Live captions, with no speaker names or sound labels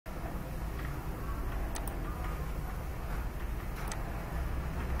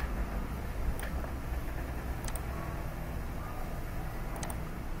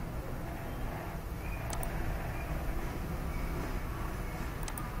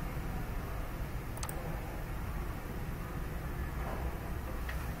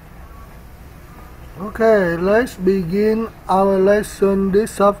Okay, let's begin our lesson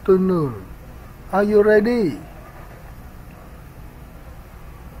this afternoon. Are you ready?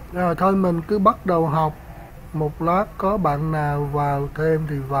 Rồi thôi mình cứ bắt đầu học. Một lát có bạn nào vào thêm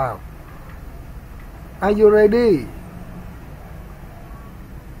thì vào. Are you ready?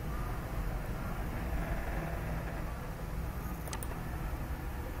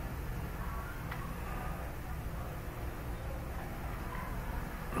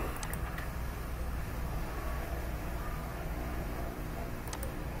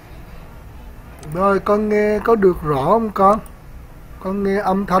 Rồi con nghe có được rõ không con? Con nghe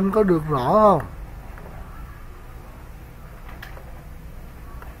âm thanh có được rõ không?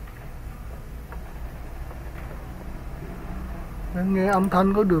 Con nghe âm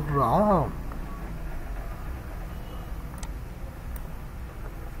thanh có được rõ không?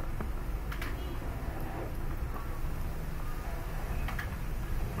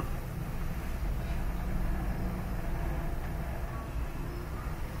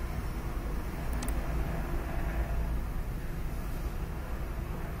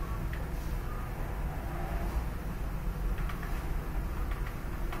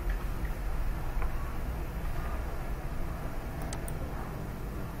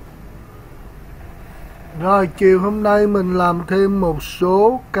 Rồi chiều hôm nay mình làm thêm một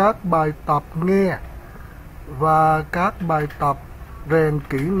số các bài tập nghe và các bài tập rèn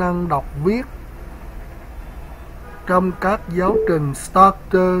kỹ năng đọc viết trong các giáo trình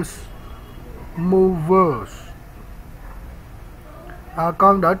Starters, Movers.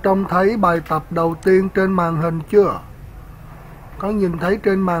 Con đã trông thấy bài tập đầu tiên trên màn hình chưa? Có nhìn thấy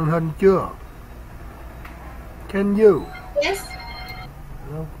trên màn hình chưa? Can you? Yes.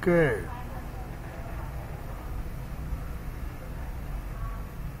 Okay.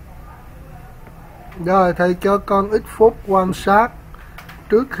 Rồi thầy cho con ít phút quan sát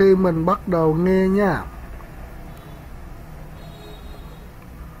trước khi mình bắt đầu nghe nha.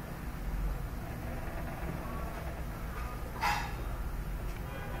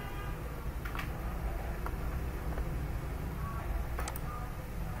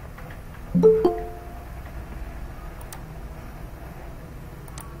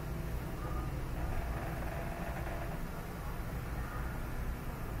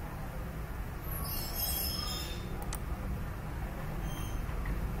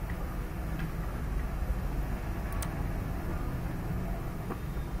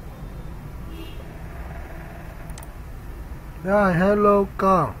 Rồi, hello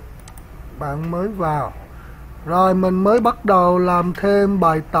con. Bạn mới vào. Rồi, mình mới bắt đầu làm thêm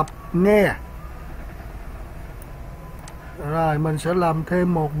bài tập nghe. Rồi, mình sẽ làm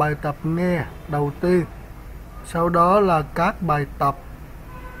thêm một bài tập nghe đầu tiên. Sau đó là các bài tập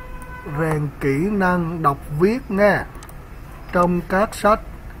rèn kỹ năng đọc viết nghe. Trong các sách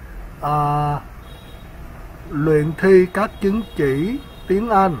luyện thi các chứng chỉ tiếng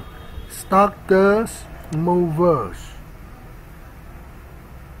Anh, Starters, Movers.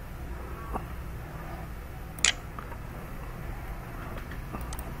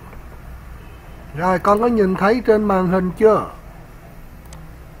 Rồi con có nhìn thấy trên màn hình chưa?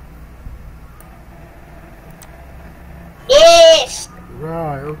 Yes.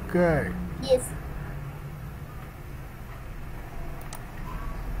 Rồi, ok. Yes.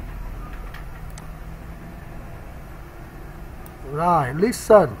 Rồi,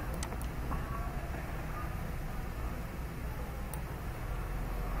 listen.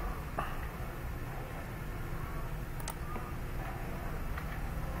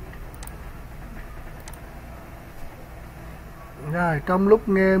 Rồi, trong lúc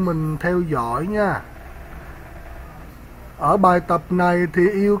nghe mình theo dõi nha. Ở bài tập này thì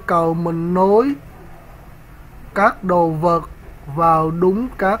yêu cầu mình nối các đồ vật vào đúng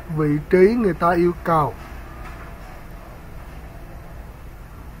các vị trí người ta yêu cầu.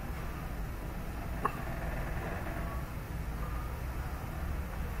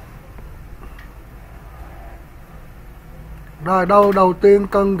 Rồi, đầu tiên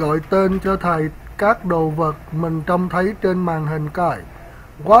con gọi tên cho thầy các đồ vật mình trông thấy trên màn hình coi.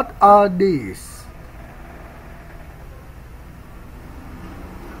 What are these?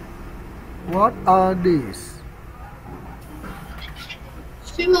 What are these?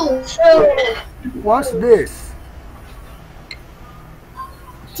 Shoes. What's this?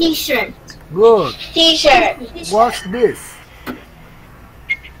 T-shirt. Good. T-shirt. What's this?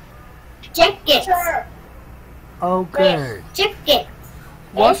 Jacket. Okay. Jacket.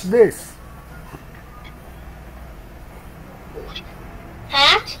 What's this?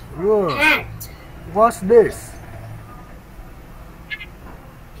 Hat. Good. Hat. What's this?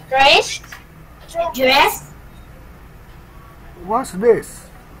 Dress. Dress. What's this?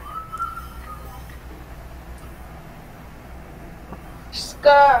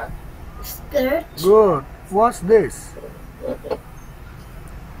 Skirt. Skirt. Good. What's this?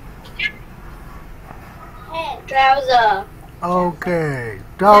 Trouser. Okay.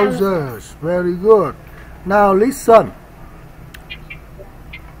 Trousers. Very good. Now listen.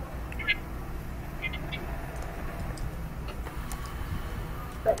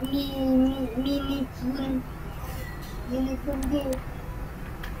 Mini gì?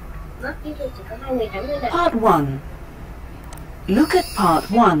 Mất cái thì chỉ có hai người thắng thôi nè. Part 1. Look at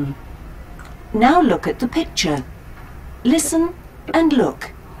part 1. Now look at the picture. Listen and look.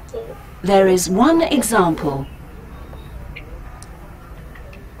 There is one example.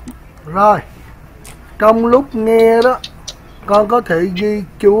 Rồi. Trong lúc nghe đó, con có thể ghi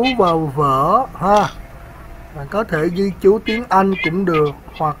chú vào vở ha. Có thể ghi chú tiếng Anh cũng được,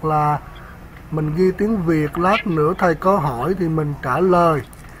 hoặc là mình ghi tiếng Việt, lát nữa thầy có hỏi thì mình trả lời.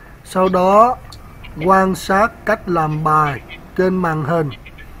 Sau đó quan sát cách làm bài trên màn hình,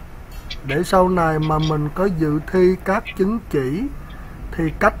 để sau này mà mình có dự thi các chứng chỉ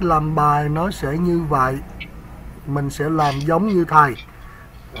thì cách làm bài nó sẽ như vậy. Mình sẽ làm giống như thầy.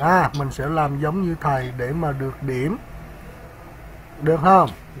 Mình sẽ làm giống như thầy để mà được điểm. Được không?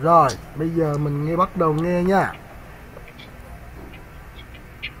 Rồi, bây giờ mình bắt đầu nghe nha.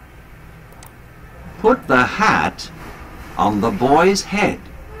 Put the hat on the boy's head.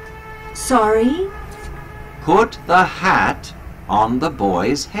 Sorry? Put the hat on the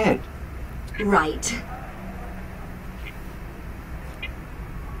boy's head. Right.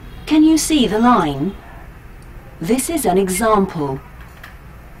 Can you see the line? This is an example.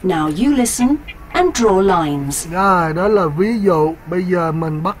 Now you listen and draw lines. Rồi, đó là ví dụ. Bây giờ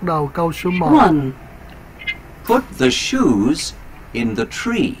mình bắt đầu câu số 1. 1. Put the shoes in the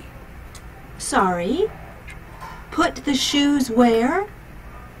tree. Sorry? Put the shoes where?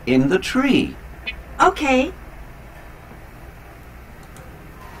 In the tree. Okay.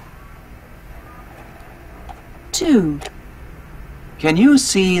 2. Can you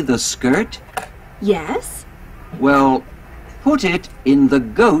see the skirt? Yes? Well, put it in the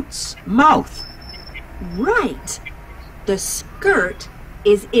goat's mouth. Right. The skirt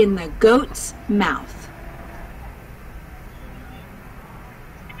is in the goat's mouth.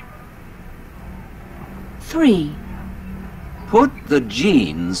 3. Put the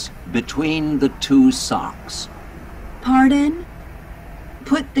jeans between the two socks. Pardon?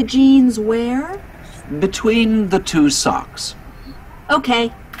 Put the jeans where? Between the two socks.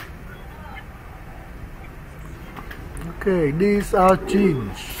 Okay. Okay, these are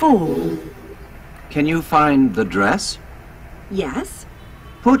jeans. 4. Can you find the dress? Yes?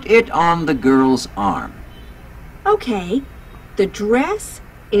 Put it on the girl's arm. Okay. The dress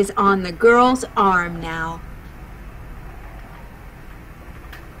is on the girl's arm now.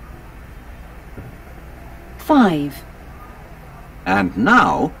 5. And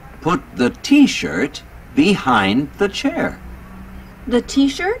now put the t-shirt behind the chair. The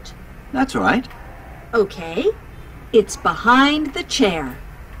t-shirt? That's right. Okay. It's behind the chair.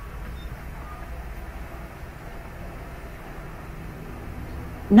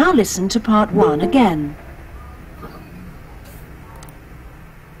 Now listen to part 1 again.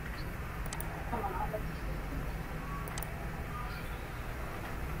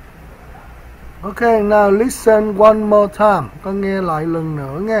 Okay, now listen one more time. Con nghe lại lần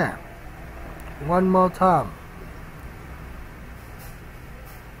nữa nha. One more time.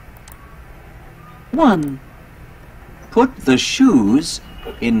 1. Put the shoes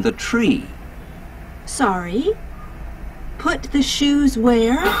in the tree. Sorry? Put the shoes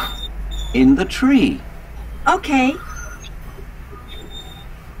where? In the tree. Okay.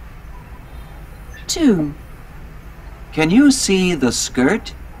 2. Can you see the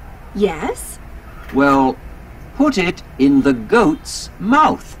skirt? Yes? Well, put it in the goat's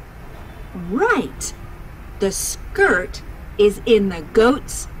mouth. Right. The skirt is in the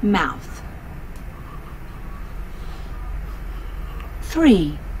goat's mouth.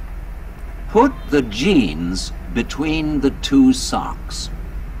 3. Put the jeans between the two socks.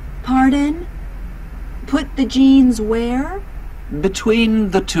 Pardon? Put the jeans where? Between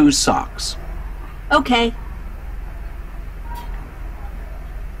the two socks. Okay.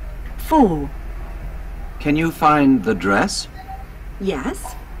 4. Can you find the dress?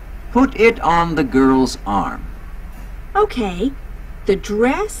 Yes? Put it on the girl's arm. Okay. The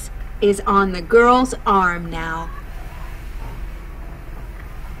dress is on the girl's arm now.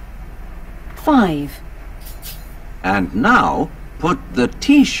 5. And now put the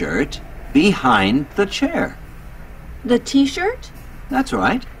t-shirt behind the chair. The t-shirt? That's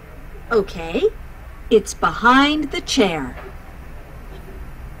right. Okay. It's behind the chair.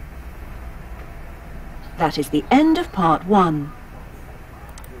 That is the end of part 1.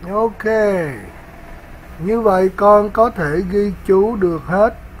 Ok. Như vậy con có thể ghi chú được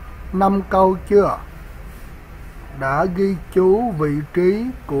hết 5 câu chưa? Đã ghi chú vị trí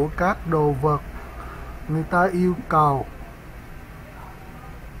của các đồ vật người ta yêu cầu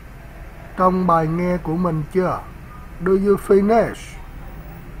trong bài nghe của mình chưa? Do you finish?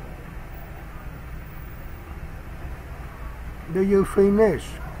 Do you finish?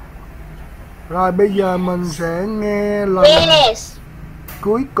 Rồi bây giờ mình sẽ nghe lần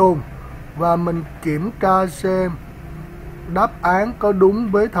cuối cùng và mình kiểm tra xem đáp án có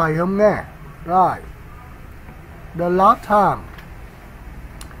đúng với thầy không nghe. Rồi. The last time.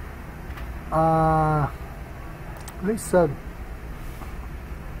 Listen.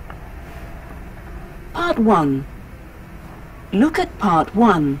 Part 1. Look at part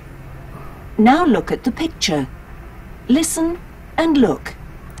 1. Now look at the picture. Listen and look.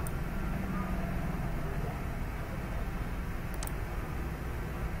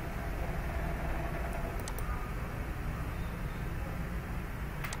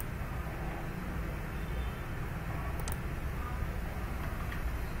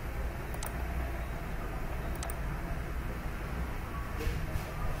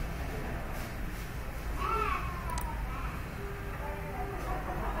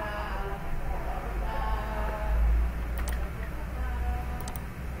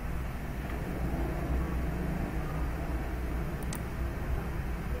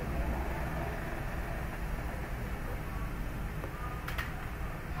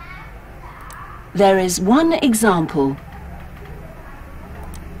 There is one example.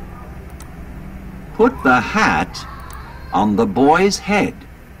 Put the hat on the boy's head.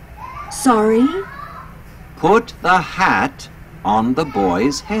 Sorry? Put the hat on the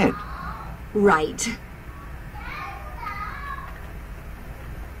boy's head. Right.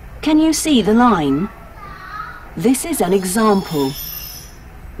 Can you see the line? This is an example.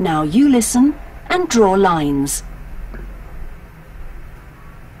 Now you listen and draw lines.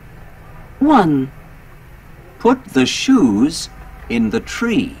 1. Put the shoes in the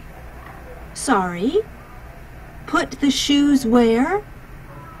tree. Sorry? Put the shoes where?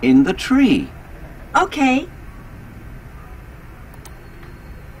 In the tree. Okay.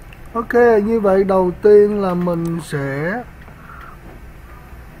 Ok, như vậy đầu tiên là mình sẽ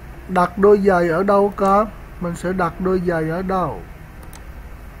đặt đôi giày ở đâu con? Mình sẽ đặt đôi giày ở đâu?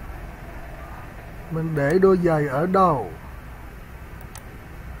 Mình để đôi giày ở đâu?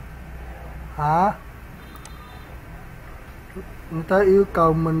 Hả? Người ta yêu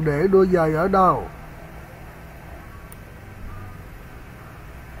cầu mình để đôi giày ở đâu?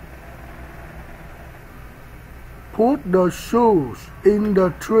 Put the shoes in the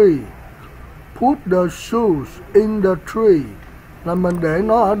tree. Put the shoes in the tree. Là mình để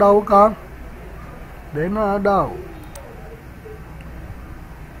nó ở đâu con? Để nó ở đâu?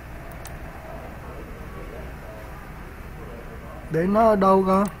 Để nó ở đâu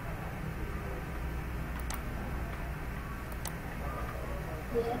con?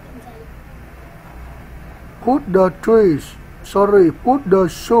 Put the trees, sorry, put the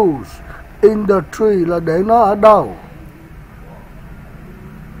shoes in the tree là để nó ở đâu?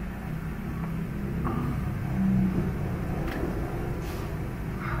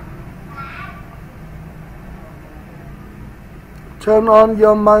 Turn on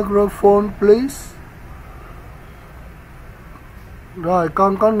your microphone, please. Rồi,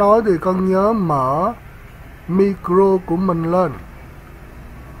 con có nói thì con nhớ mở micro của mình lên.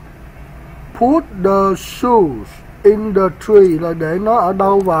 Put the shoes in the tree là để nó ở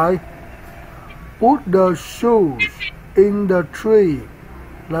đâu vậy? Put the shoes in the tree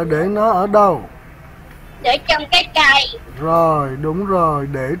là để nó ở đâu? Để trong cái cây. Rồi, đúng rồi,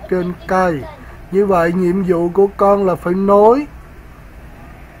 để trên cây. Như vậy nhiệm vụ của con là phải nối.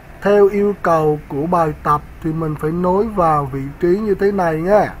 Theo yêu cầu của bài tập thì mình phải nối vào vị trí như thế này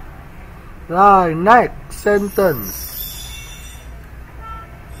nha. Rồi, next sentence.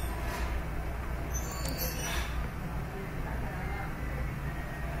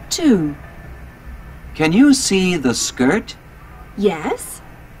 Two. Can you see the skirt? Yes.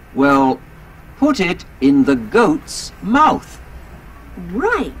 Well, put it in the goat's mouth.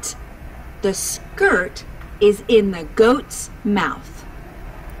 Right. The skirt is in the goat's mouth.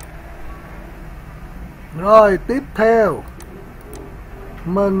 Rồi, tiếp theo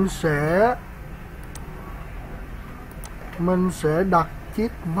mình sẽ đặt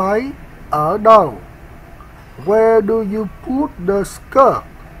chiếc váy ở đâu? Where do you put the skirt?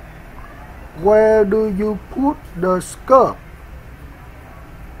 Where do you put the skirt?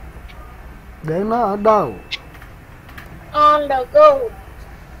 Để nó ở đâu? On the goat.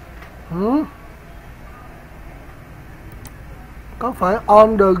 Có phải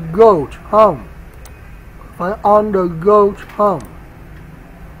on the goat không? Phải on the goat không?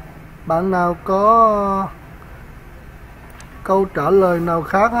 Bạn nào có câu trả lời nào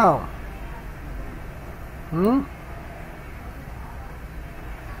khác không?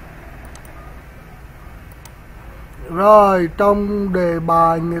 Rồi, trong đề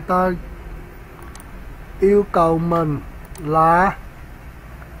bài người ta yêu cầu mình là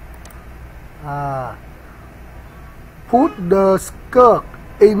put the skirt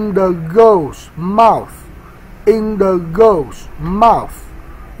in the goat's mouth. In the goat's mouth.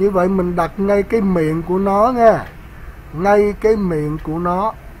 Như vậy mình đặt ngay cái miệng của nó nha. Ngay cái miệng của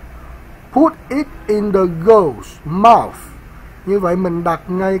nó. Put it in the goat's mouth. Như vậy mình đặt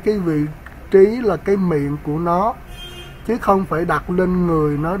ngay cái vị trí là cái miệng của nó, chứ không phải đặt lên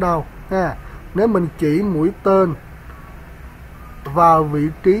người nó đâu nha. Nếu mình chỉ mũi tên vào vị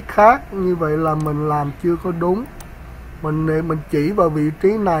trí khác, như vậy là mình làm chưa có đúng. Mình chỉ vào vị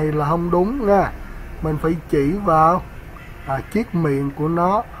trí này là không đúng nha. Mình phải chỉ vào chiếc miệng của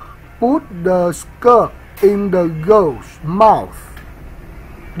nó. Put the skirt in the goat's mouth.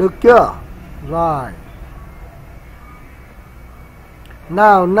 Được chưa? Rồi.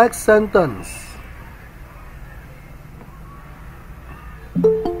 Now next sentence.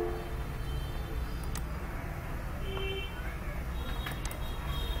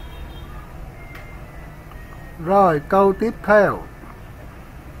 Rồi, câu tiếp theo.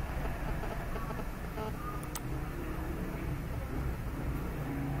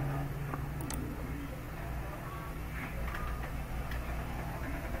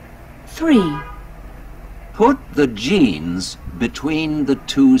 Three. Put the jeans between the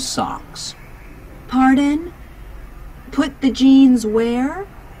two socks. Pardon? Put the jeans where?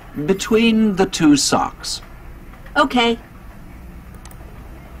 Between the two socks. Okay.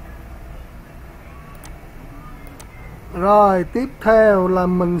 Rồi, tiếp theo là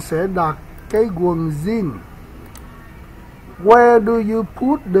mình sẽ đặt cái quần jean. Where do you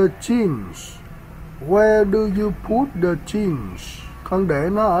put the jeans? Where do you put the jeans? Con để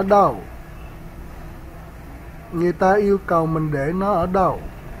nó ở đâu? Người ta yêu cầu mình để nó ở đâu?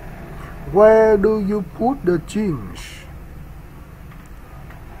 Where do you put the jeans?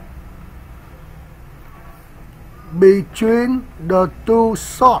 Between the two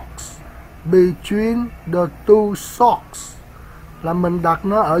socks. Between the two socks. Là mình đặt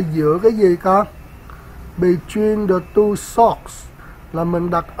nó ở giữa cái gì con? Between the two socks. Là mình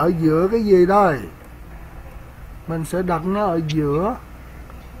đặt ở giữa cái gì đây? Mình sẽ đặt nó ở giữa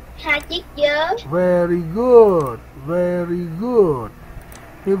hai chiếc vớ. Very good. Very good.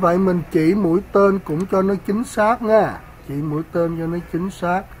 Như vậy mình chỉ mũi tên cũng cho nó chính xác nha. Chỉ mũi tên cho nó chính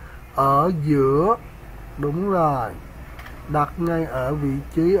xác. Ở giữa. Đúng rồi. Đặt ngay ở vị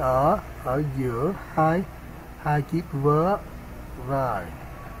trí ở giữa hai chiếc vớ. Rồi.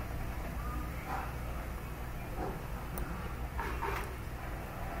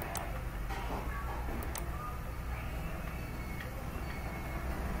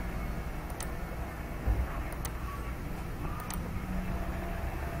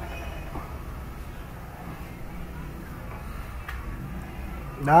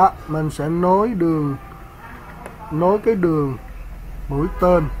 Đó, mình sẽ nối cái đường mũi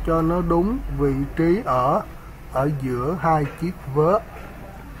tên cho nó đúng vị trí ở giữa hai chiếc vớ.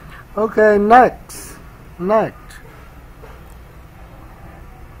 Ok, next.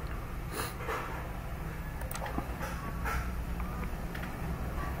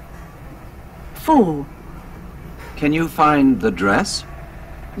 Four. Can you find the dress?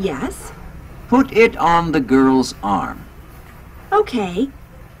 Yes. Put it on the girl's arm. Okay.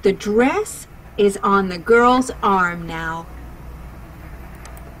 The dress is on the girl's arm now.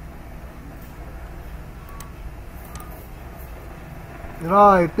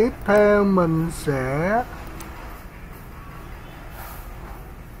 Rồi, tiếp theo mình sẽ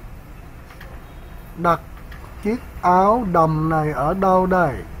đặt chiếc áo đầm này ở đâu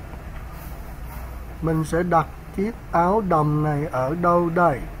đây? Mình sẽ đặt chiếc áo đầm này ở đâu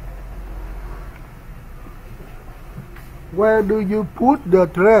đây? Where do you put the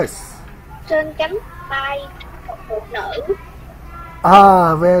dress? Trên cánh tay của phụ nữ.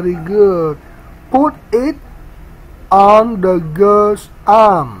 Very good. Put it on the girl's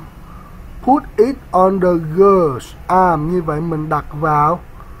arm. Put it on the girl's arm. Như vậy mình đặt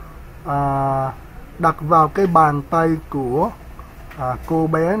vào cái bàn tay của cô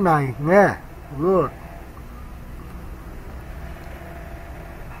bé này nghe. Good.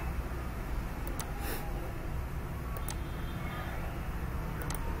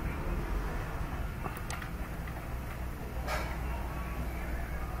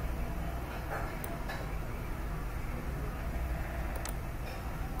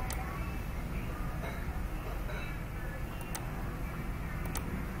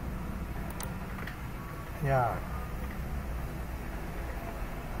 Yeah.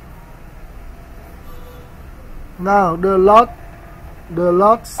 Now the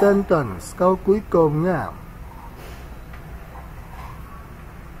last sentence, câu cuối cùng nha.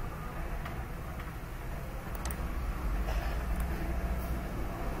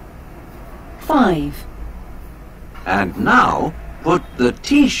 Five. And now, put the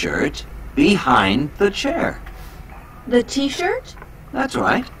T-shirt behind the chair. The t-shirt? That's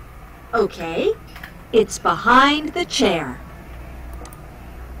right. Okay. It's behind the chair.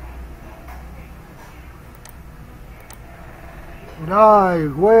 Right,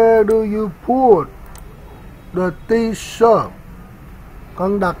 where do you put the t-shirt?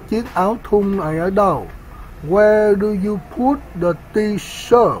 Con đặt chiếc áo thun này ở đâu? Where do you put the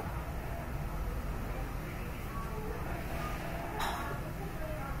t-shirt?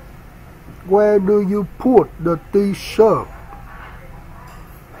 Where do you put the t-shirt?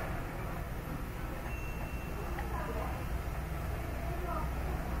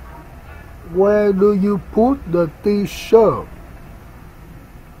 Where do you put the t-shirt?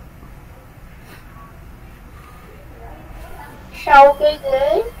 Sau cái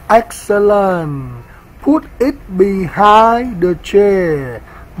ghế. Excellent. Put it behind the chair.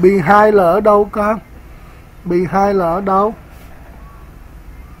 Behind là ở đâu con? Behind là ở đâu?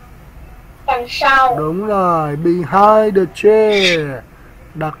 Đằng sau. Đúng rồi, behind the chair.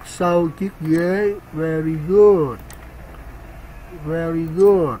 Đặt sau chiếc ghế. Very good. Very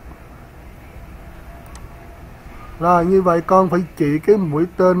good. Rồi, như vậy con phải chỉ cái mũi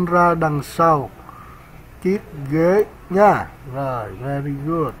tên ra đằng sau chiếc ghế nha. Rồi, very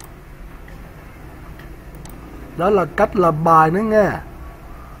good. Đó là cách làm bài nữa nha.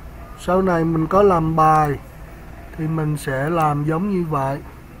 Sau này mình có làm bài thì mình sẽ làm giống như vậy.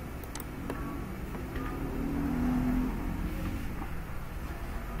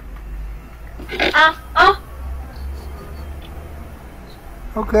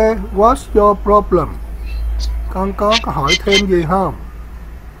 Ok, what's your problem? Con có hỏi thêm gì không?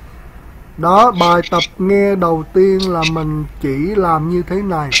 Đó, bài tập nghe đầu tiên là mình chỉ làm như thế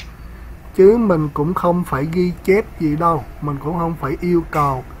này. Chứ mình cũng không phải ghi chép gì đâu. Mình cũng không phải yêu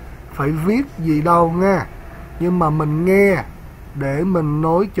cầu phải viết gì đâu nha. Nhưng mà mình nghe để mình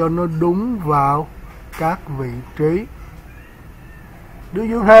nói cho nó đúng vào các vị trí. Do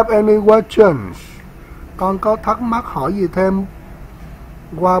you have any questions? Con có thắc mắc hỏi gì thêm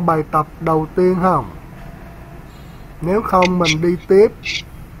qua bài tập đầu tiên không? Nếu không mình đi tiếp.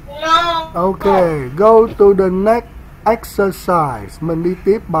 No. Ok, go to the next exercise. Mình đi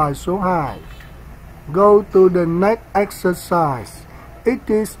tiếp bài số 2. Go to the next exercise. It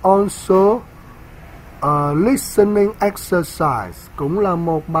is also a listening exercise. Cũng là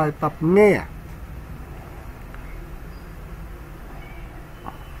một bài tập nghe.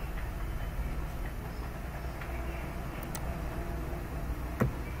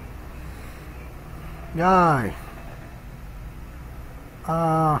 Rồi.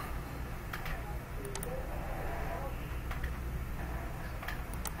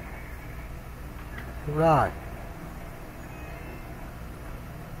 Rồi.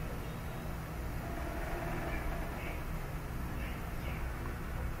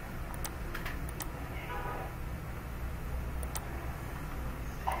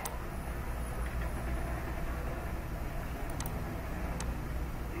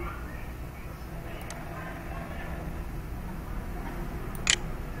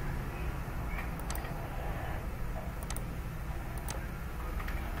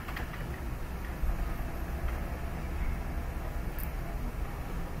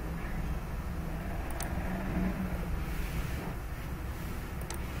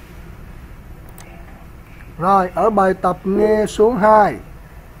 Rồi, ở bài tập nghe số 2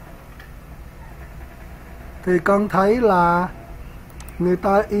 thì con thấy là người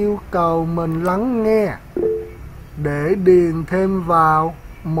ta yêu cầu mình lắng nghe để điền thêm vào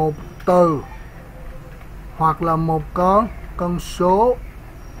một từ hoặc là một con số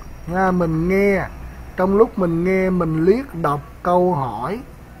nha. Mình nghe, trong lúc mình nghe mình liếc đọc câu hỏi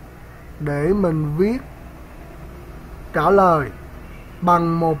để mình viết trả lời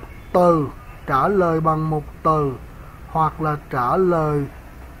bằng một từ, trả lời bằng một từ hoặc là trả lời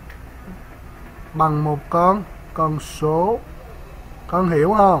bằng một con số. Con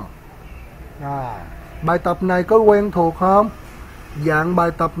hiểu không? Bài tập này có quen thuộc không? Dạng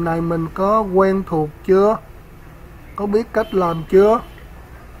bài tập này mình có quen thuộc chưa? Có biết cách làm chưa?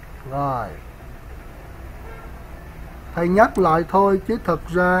 Rồi. Thầy nhắc lại thôi chứ thật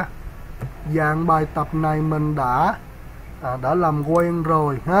ra dạng bài tập này mình đã làm quen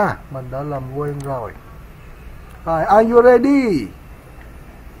rồi ha. Mình đã làm quen rồi. Rồi, are you ready?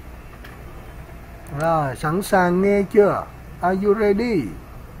 Rồi, sẵn sàng nghe chưa? Are you ready?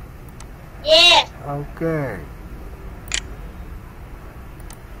 Yes. Ok.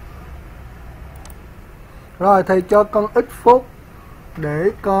 Rồi, thầy cho con ít phút để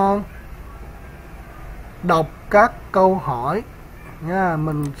con đọc các câu hỏi nha.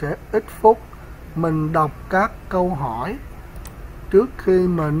 Mình sẽ ít phút mình đọc các câu hỏi trước khi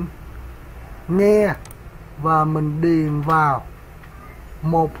mình nghe và mình điền vào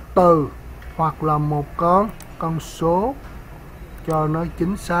một từ hoặc là một con số cho nó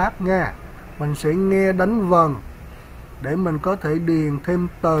chính xác nha. Mình sẽ nghe đánh vần để mình có thể điền thêm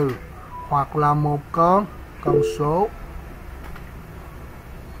từ hoặc là một con số.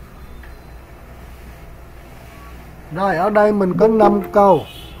 Rồi, ở đây mình có 5 câu.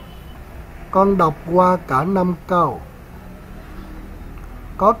 Con đọc qua cả 5 câu.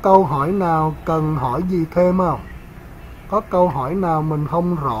 Có câu hỏi nào cần hỏi gì thêm không? Có câu hỏi nào mình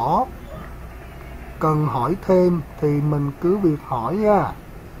không rõ, cần hỏi thêm thì mình cứ việc hỏi nha.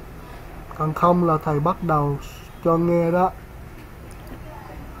 Còn không là thầy bắt đầu cho nghe đó.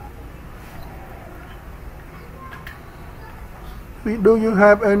 Do you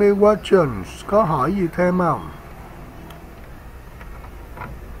have any questions? Có hỏi gì thêm không?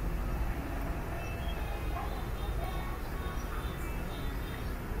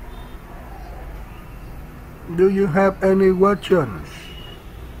 Do you have any questions?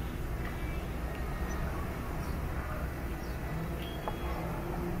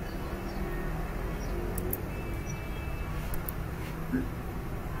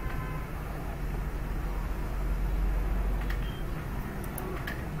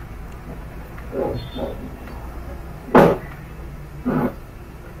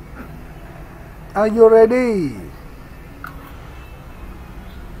 Are you ready?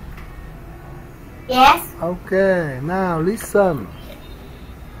 Yes. Okay, now listen.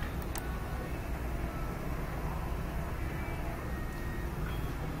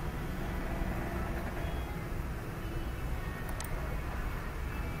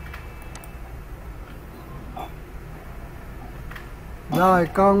 Rồi,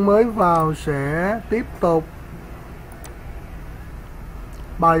 con mới vào sẽ tiếp tục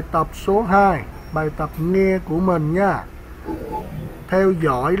bài tập số 2, bài tập nghe của mình nha. Theo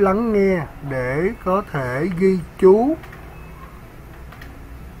dõi, lắng nghe để có thể ghi chú.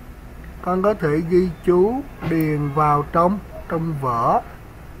 Con có thể ghi chú điền vào trong vở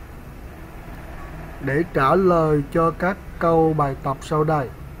để trả lời cho các câu bài tập sau đây.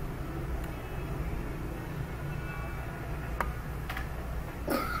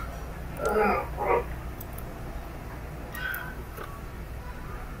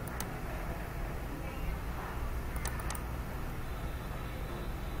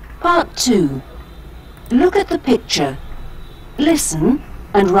 Part 2. Look at the picture. Listen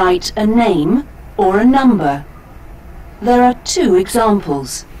and write a name or a number. There are 2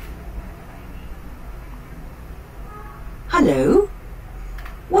 examples. Hello.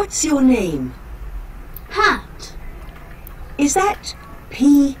 What's your name? Pat. Is that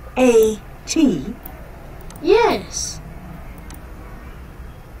P-A-T? Yes.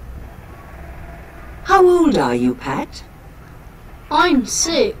 How old are you, Pat? I'm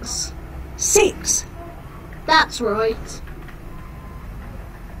 6. 6. That's right.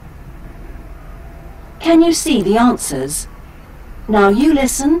 Can you see the answers? Now you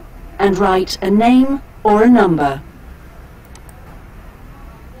listen and write a name or a number.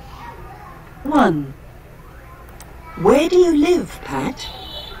 1. Where do you live, Pat?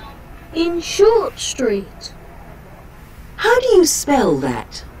 In Short Street. How do you spell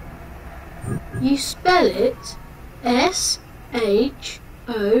that? You spell it S-H-O-R-T.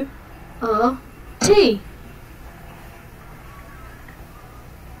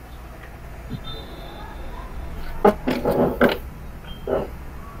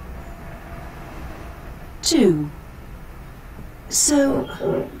 2. So,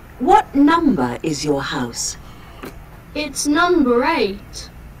 what number is your house? It's number 8.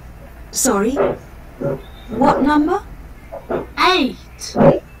 Sorry? What number? 8.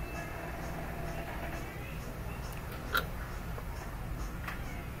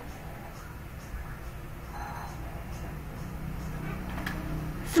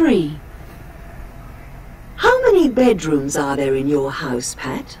 3. How many bedrooms are there in your house,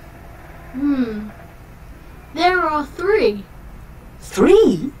 Pat? There are 3.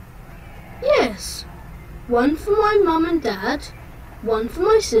 3? Yes. One for my mum and dad, one for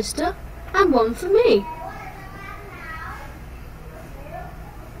my sister, and one for me.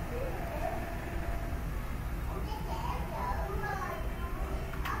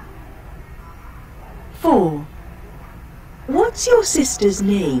 4. What's your sister's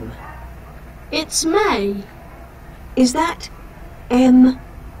name? It's May. Is that M-A-Y?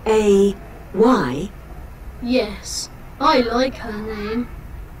 Yes, I like her name.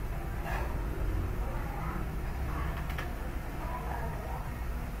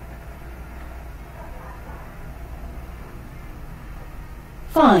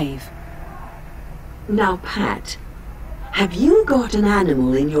 Five. Now, Pat, have you got an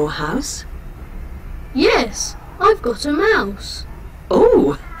animal in your house? Yes, I've got a mouse.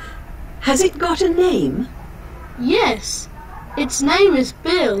 Oh, has it got a name? Yes, its name is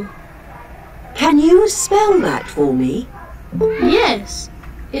Bill. Can you spell that for me? Yes,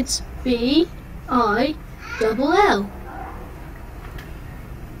 it's B-I-L-L.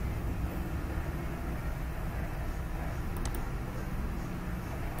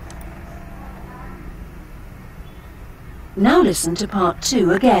 Now listen to part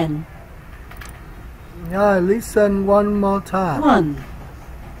 2 again. Listen one more time. 1.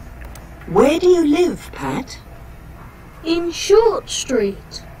 Where do you live, Pat? In Short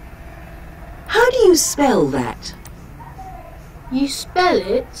Street. How do you spell that? You spell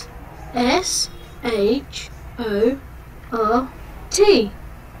it S-H-O-R-T.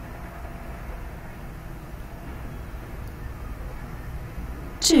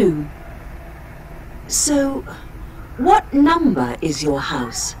 2. So, what number is your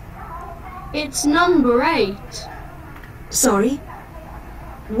house? It's number 8. Sorry?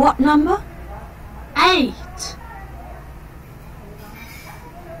 What number? 8.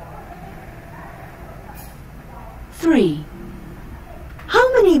 3.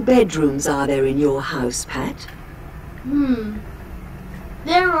 How many bedrooms are there in your house, Pat?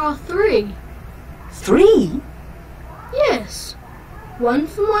 There are 3. 3? Yes. One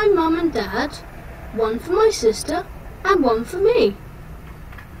for my mum and dad, one for my sister, and one for me.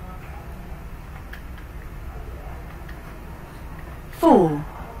 4.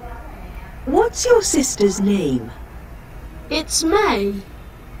 What's your sister's name? It's May.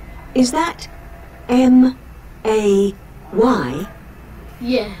 Is that M-A-Y?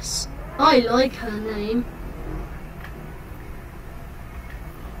 Yes, I like her name.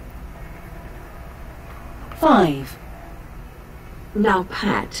 5. Now,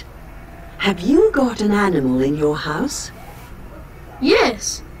 Pat, have you got an animal in your house?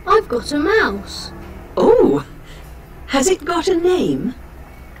 Yes, I've got a mouse. Oh, has it got a name?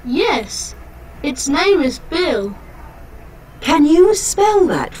 Yes, its name is Bill. Can you spell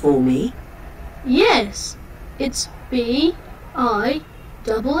that for me? Yes, it's B-I-L-L.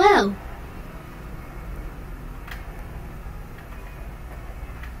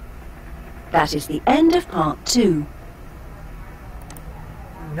 That is the end of part 2.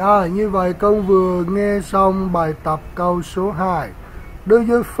 Rồi, như vậy con vừa nghe xong bài tập câu số 2. Do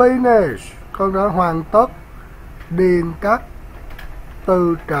you finish? Con đã hoàn tất điền các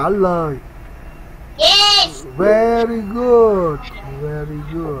từ trả lời. Yes. Very good. Very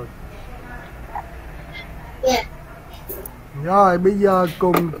good. Yeah. Rồi, bây giờ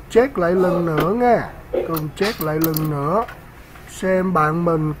cùng check lại lần nữa nha. Cùng check lại lần nữa. Xem bạn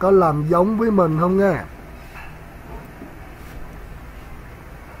mình có làm giống với mình không nha.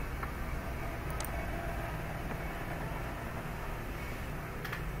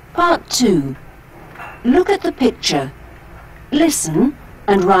 Part 2. Look at the picture. Listen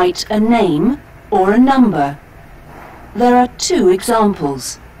and write a name or a number. There are 2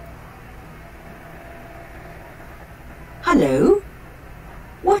 examples. Hello?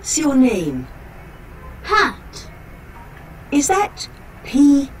 What's your name? Pat. Is that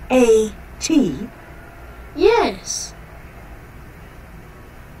P-A-T? Yes.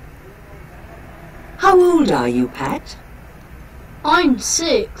 How old are you, Pat? I'm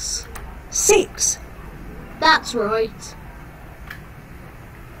 6. 6. That's right.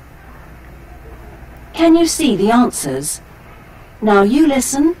 Can you see the answers? Now you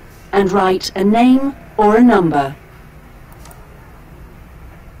listen and write a name or a number.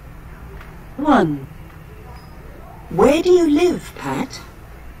 1. Where do you live, Pat?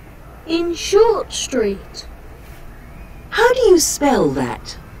 In Short Street. How do you spell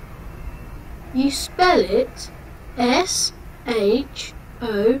that? You spell it S-H-O-R-T.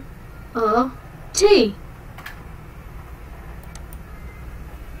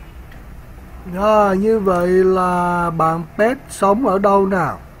 Rồi, như vậy là bạn Pet sống ở đâu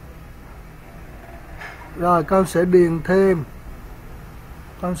nào? Rồi, con sẽ điền thêm.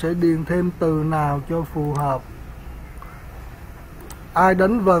 Con sẽ điền thêm từ nào cho phù hợp. Ai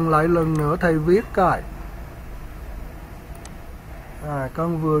đánh vần lại lần nữa thầy viết coi.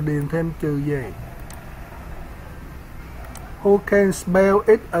 Con vừa điền thêm từ gì? Who can spell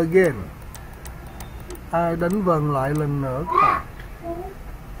it again? Ai đánh vần lại lần nữa coi.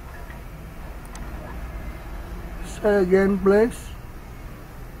 Say again, please.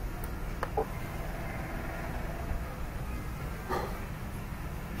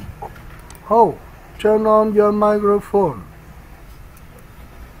 Oh, turn on your microphone.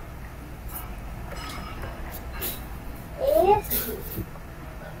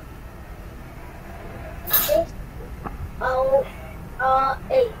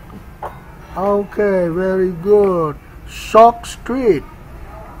 S-O-R-E. Okay, very good. Short street.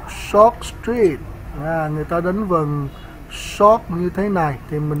 Short street. Người ta đánh vần short như thế này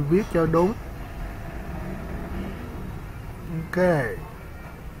thì mình viết cho đúng. Okay.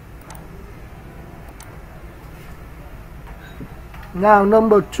 Now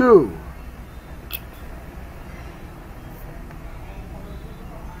number 2.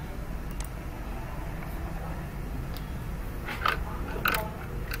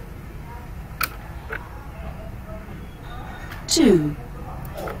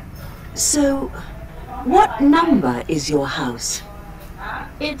 So, what number is your house?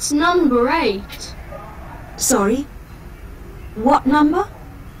 It's number 8. Sorry? What number?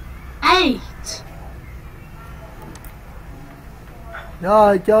 8.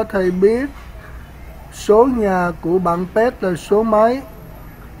 Rồi, cho thầy biết số nhà của bạn Pet là số mấy?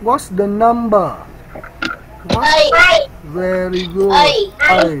 What's the number? Very good.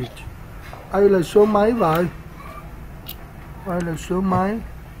 8. 8 là số mấy vậy? 8 là số mấy?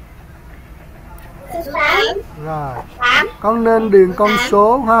 8. Rồi. Con nên điền con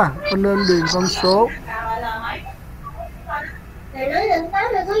số ha. Con nên điền con số. Thầy nói lần 8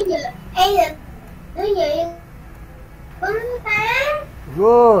 là có gì? Hay là có gì? 8.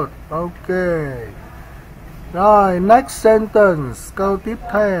 Good. Okay. Rồi, next sentence. Câu tiếp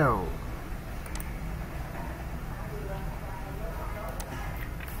theo.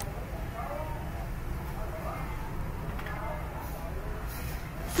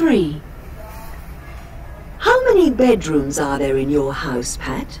 Three. How many bedrooms are there in your house,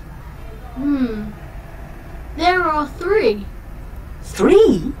 Pat? There are 3. 3?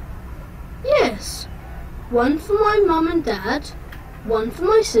 Yes. One for my mum and dad, one for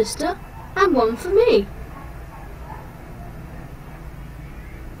my sister, and one for me.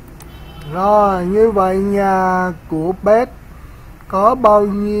 Rồi, như vậy nhà của Pet có bao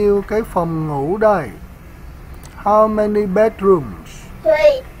nhiêu cái phòng ngủ đây? How many bedrooms? 3.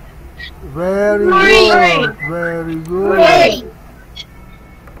 Very good. Very good. 3.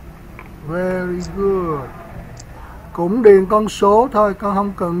 Very good. Cũng điền con số thôi, con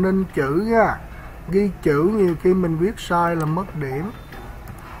không cần ninh chữ nha. Ghi chữ nhiều khi mình viết sai là mất điểm.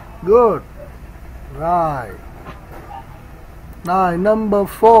 Good. Rồi. Rồi, number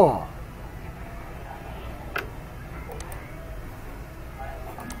 4.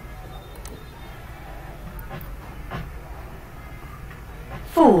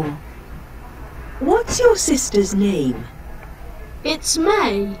 Four. What's your sister's name? It's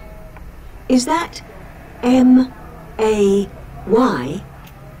May. Is that M-A-Y?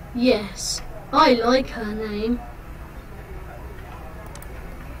 Yes, I like her name.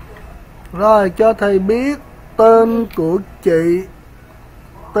 Rồi, cho thầy biết tên của chị.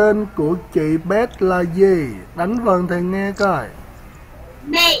 Tên của chị Beth là gì? Đánh vần thầy nghe coi.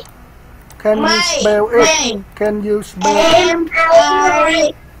 May. Can you spell it? Can you spell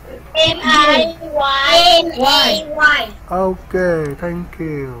it? M-A-Y. Okay, thank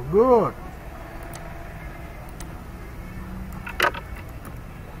you. Good.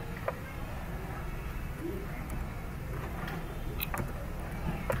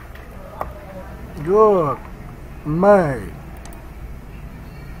 Good. May.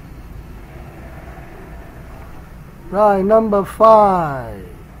 Right, number 5.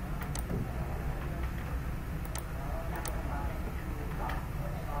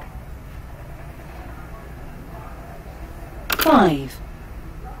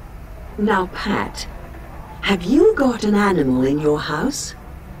 Now, Pat, have you got an animal in your house?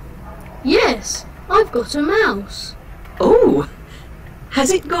 Yes, I've got a mouse. Oh,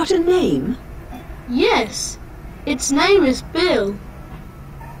 has it got a name? Yes, its name is Bill.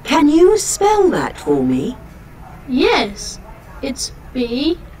 Can you spell that for me? Yes, it's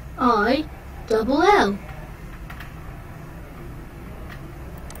B-I-L-L.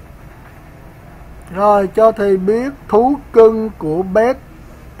 Rồi, cho thầy biết thú cưng của Beth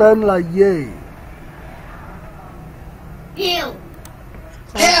tên là gì? Hill.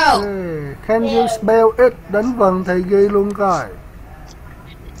 Okay. Can you spell it? Đánh vần thầy ghi luôn coi.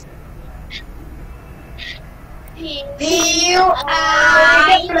 H-I-L-L.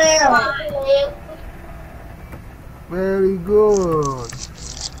 Very good.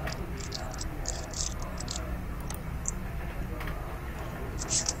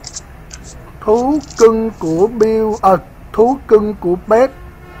 Thú cưng của Bill, thú cưng của Beth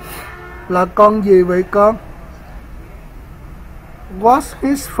là con gì vậy con? What's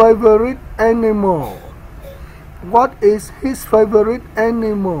his favorite animal? What is his favorite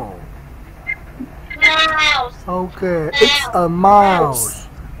animal? Mouse. Okay, it's a mouse.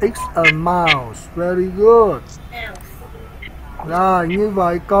 It's a mouse. Very good. Rồi, như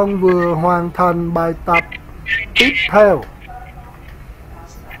vậy con vừa hoàn thành bài tập tiếp theo.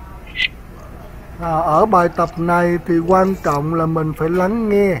 Ở bài tập này thì quan trọng là mình phải lắng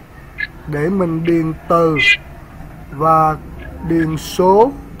nghe để mình điền từ và điền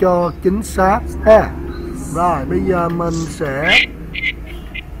số cho chính xác ha. Rồi, bây giờ mình sẽ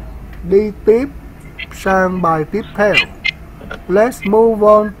đi tiếp sang bài tiếp theo. Let's move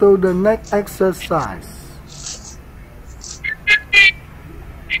on to the next exercise.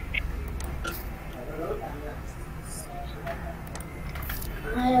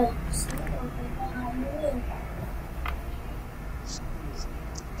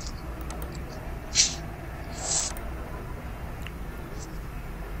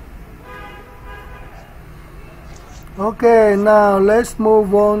 Okay, now let's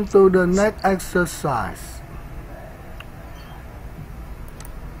move on to the next exercise.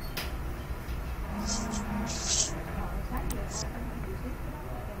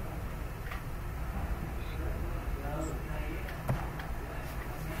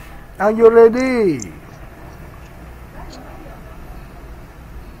 Are you ready?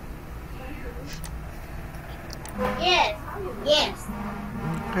 Yes. Yes.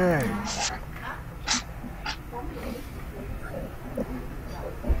 Okay.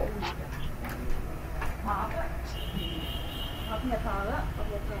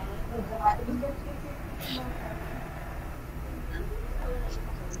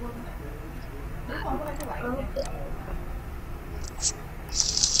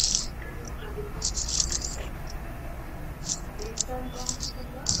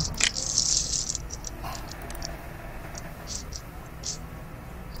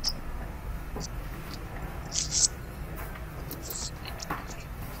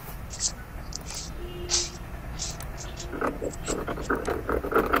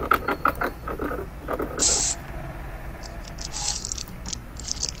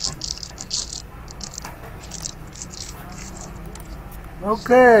 Ok,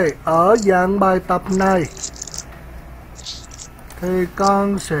 ở dạng bài tập này thì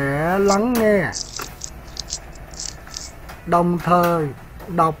con sẽ lắng nghe, đồng thời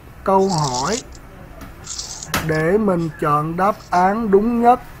đọc câu hỏi để mình chọn đáp án đúng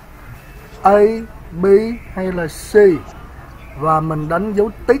nhất, A, B hay là C, và mình đánh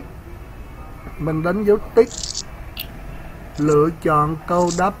dấu tích. Mình đánh dấu tích, lựa chọn câu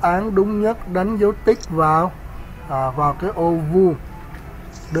đáp án đúng nhất, đánh dấu tích vào cái ô vuông.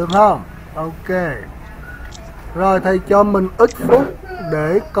 Được không? Ok. Rồi thầy cho mình ít phút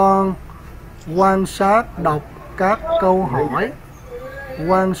để con quan sát đọc các câu hỏi.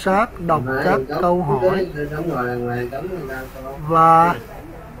 Quan sát đọc các câu hỏi và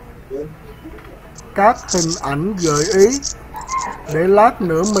các hình ảnh gợi ý để lát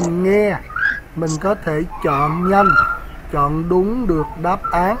nữa mình nghe, mình có thể chọn nhanh, chọn đúng được đáp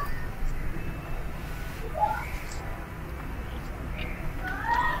án.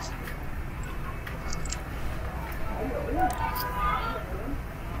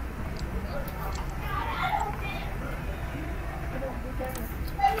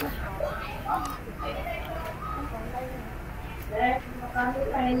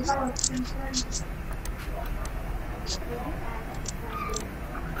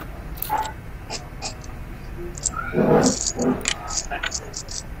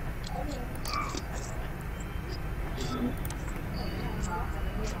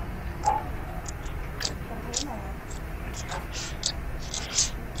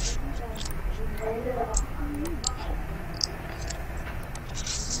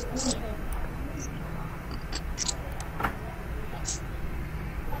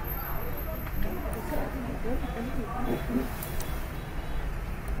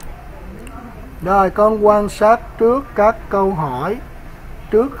 Rồi con quan sát trước các câu hỏi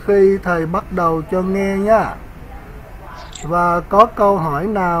trước khi thầy bắt đầu cho nghe nha. Và có câu hỏi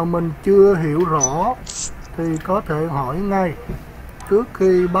nào mình chưa hiểu rõ thì có thể hỏi ngay trước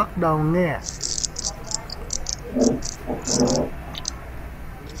khi bắt đầu nghe.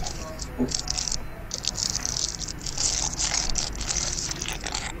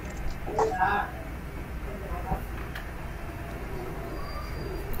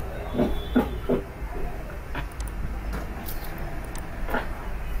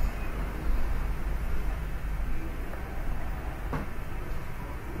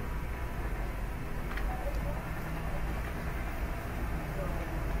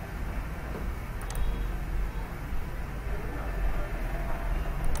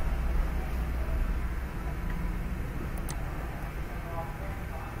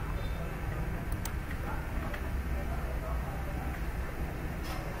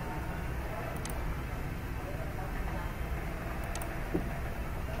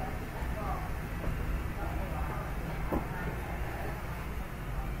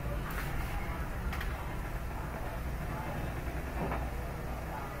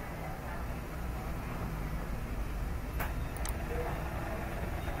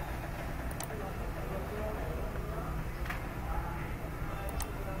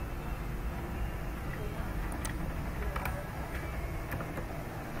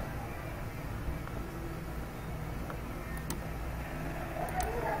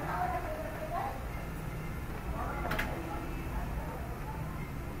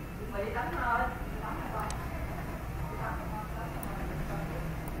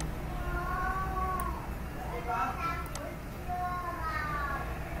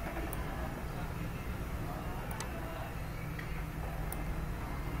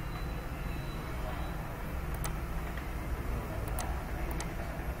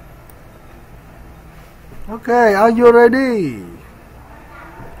 Okay, are you ready?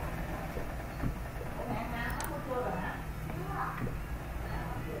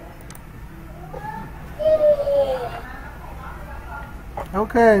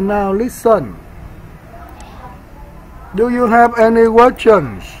 Okay, now listen. Do you have any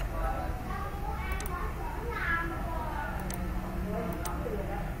questions?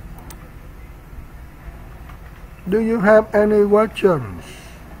 Do you have any questions?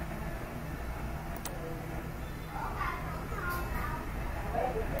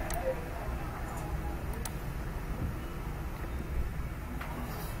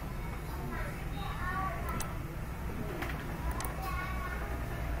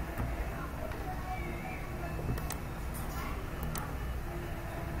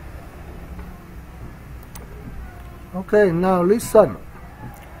 Okay, now listen.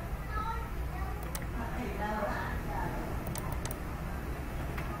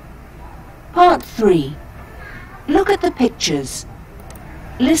 Part 3. Look at the pictures.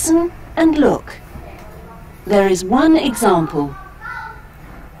 Listen and look. There is one example.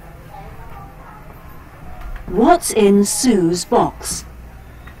 What's in Sue's box?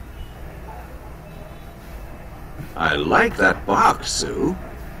 I like that box, Sue.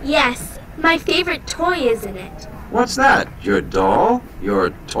 Yes, my favorite toy is in it. What's that? Your doll? Your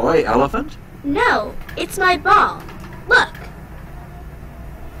toy elephant? No, it's my ball. Look.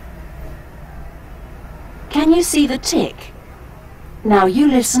 Can you see the tick? Now you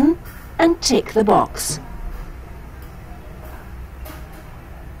listen and tick the box.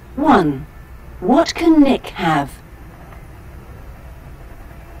 1. What can Nick have?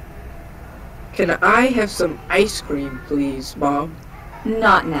 Can I have some ice cream, please, Mom?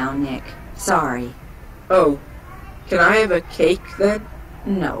 Not now, Nick. Sorry. Oh, can I have a cake then?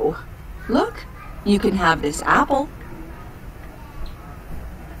 No. Look, you can have this apple.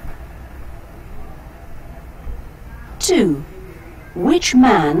 2. Which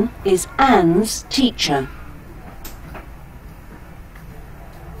man is Anne's teacher?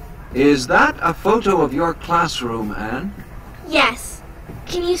 Is that a photo of your classroom, Anne? Yes.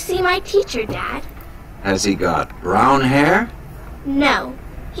 Can you see my teacher, Dad? Has he got brown hair? No,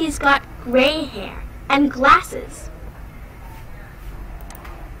 he's got gray hair and glasses.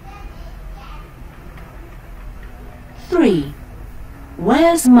 3.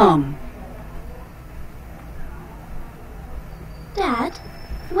 Where's Mum? Dad,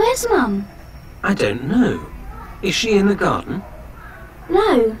 where's Mum? I don't know. Is she in the garden?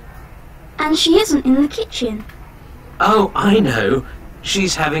 No, and she isn't in the kitchen. Oh, I know.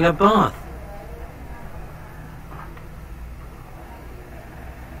 She's having a bath.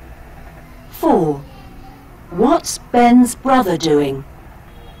 4. What's Ben's brother doing?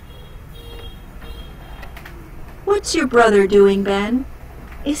 What's your brother doing, Ben?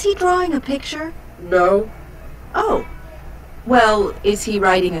 Is he drawing a picture? No, Oh. Well, is he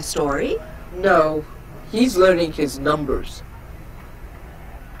writing a story? no. He's learning his numbers.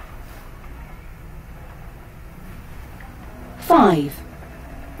 5.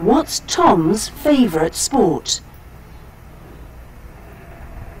 What's Tom's favourite sport?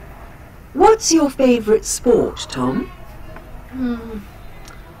 What's your favourite sport, Tom?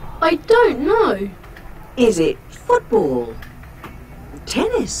 I don't know. Is it football?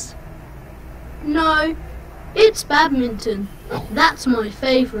 Tennis? No, it's badminton. That's my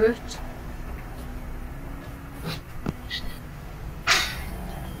favourite.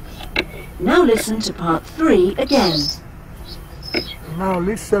 Now listen to part 3 again. Now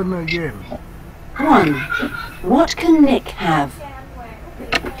listen again. 1. What can Nick have?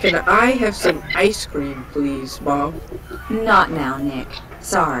 Can I have some ice cream, please, Mom? Not now, Nick.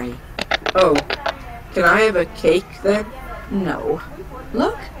 Sorry. Oh, can I have a cake then? No.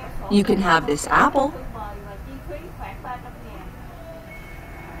 Look, you can have this apple.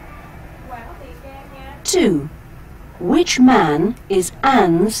 2. Which man is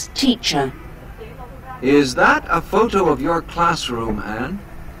Anne's teacher? Is that a photo of your classroom, Anne?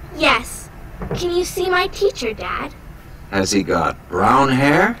 Yes. Can you see my teacher, Dad? Has he got brown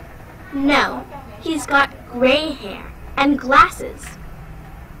hair? No, he's got gray hair and glasses.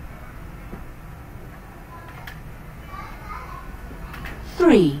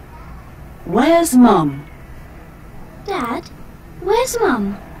 3. Where's Mum? Dad, where's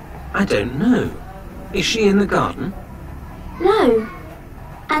Mum? I don't know. Is she in the garden? No,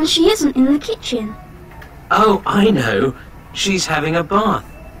 And she isn't in the kitchen. Oh, I know. She's having a bath.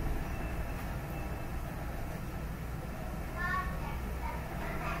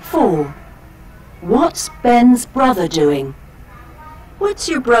 Four. What's Ben's brother doing? What's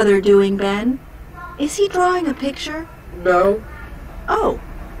your brother doing, Ben? Is he drawing a picture? No, Oh.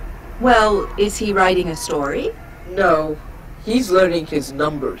 Well, is he writing a story? no. He's learning his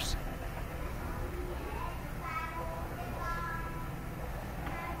numbers.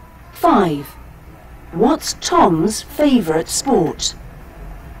 Five. What's Tom's favourite sport?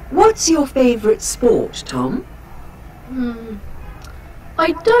 What's your favourite sport, Tom?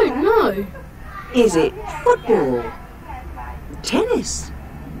 I don't know. Is it football? Tennis?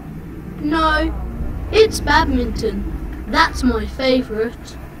 No, it's badminton. That's my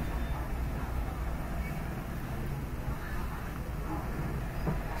favourite.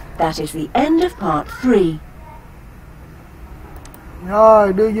 That is the end of part 3.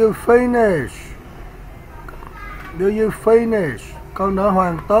 Rồi, do you finish? Do you finish? Con đã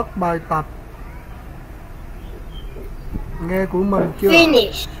hoàn tất bài tập nghe của mình chưa?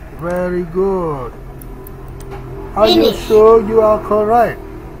 Finish. Very good. Are you Finish. sure you are correct?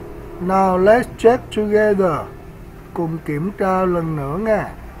 Now let's check together. Cùng kiểm tra lần nữa nha.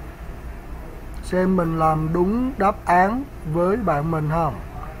 Xem mình làm đúng đáp án với bạn mình không?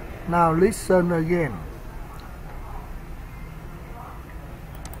 Now listen again.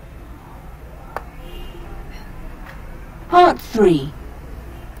 Part 3.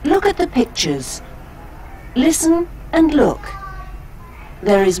 Look at the pictures. Listen and look.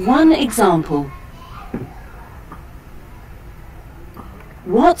 There is one example.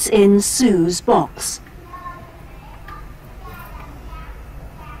 What's in Sue's box?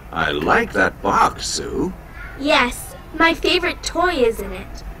 I like that box, Sue. Yes, my favorite toy is in it.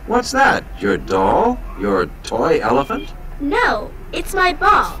 What's that? Your doll? Your toy elephant? No, it's my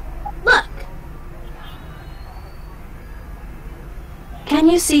ball. Look. Can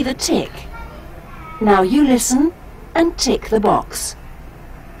you see the tick? Now you listen and tick the box.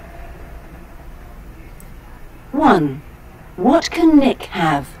 1. What can Nick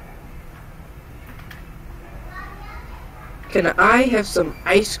have? Can I have some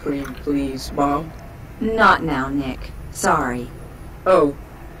ice cream, please, Mom? Not now, Nick. Sorry. Oh,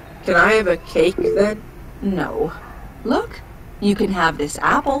 can I have a cake then? No. Look, you can have this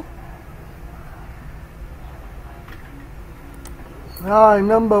apple. Rồi,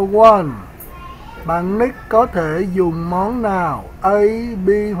 number 1. Bạn Nick có thể dùng món nào? A, B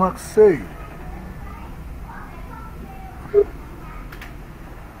hoặc C?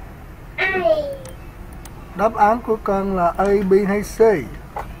 Đáp án của con là A, B hay C?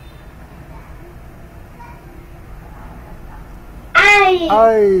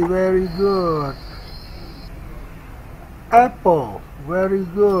 A, very good. Apple, very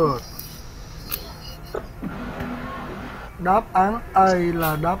good. Đáp án A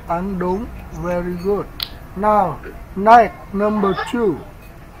là đáp án đúng. Very good. Now, next, number 2.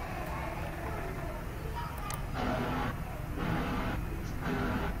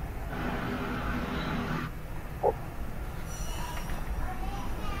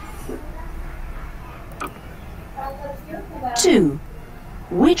 Two.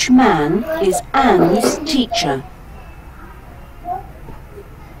 Which man is Anne's teacher?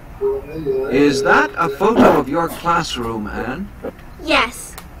 Is that a photo of your classroom, Anne?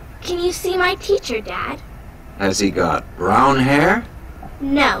 Yes. Can you see my teacher, Dad? Has he got brown hair?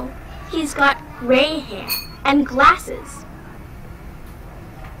 No, he's got gray hair and glasses.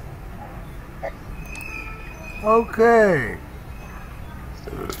 Ok.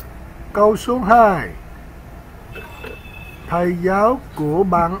 Câu số 2. Thầy giáo của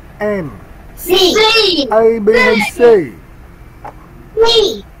bạn em. C. A, B hay C?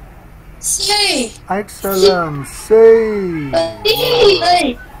 Me. C. Excellent. C.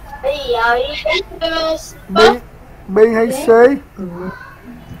 B, B hay C?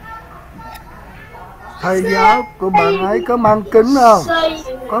 Thầy giáo của bạn ấy có mang kính không?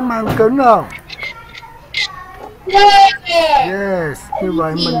 Có mang kính không? Yes. Như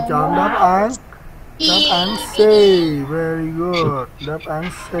vậy mình chọn đáp án. Đáp án C. Very good. Đáp án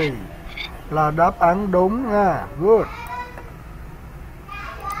C là đáp án đúng nha. Good.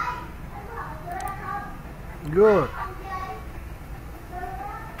 Good.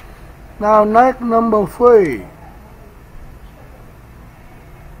 Now next, number 3.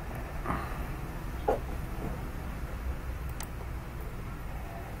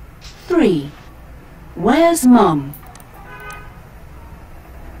 Where's Mum?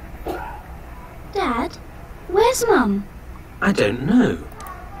 Dad, where's Mum? I don't know.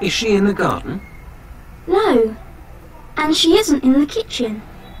 Is she in the garden? No. And she isn't in the kitchen.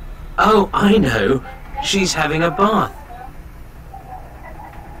 Oh, I know. She's having a bath.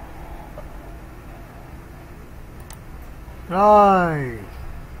 Rồi.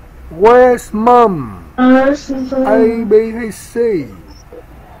 Where's mom? A, B hay C?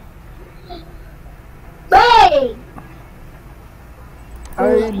 B.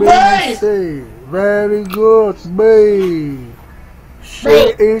 A, B hay C? Very good. B.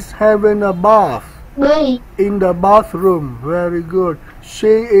 She is having a bath. B. In the bathroom. Very good. She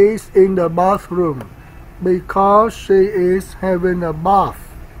is in the bathroom because she is having a bath.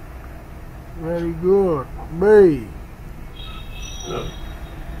 Very good. B.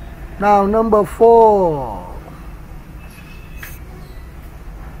 Now number 4.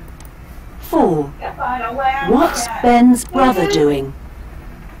 4. What's Ben's brother doing?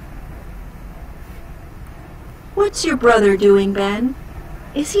 What's your brother doing, Ben?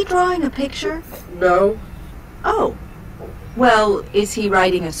 Is he drawing a picture? No, Oh. Well, is he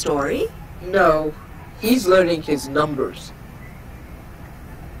writing a story? no. He's learning his numbers.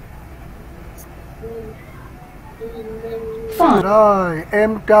 Fine. Rồi,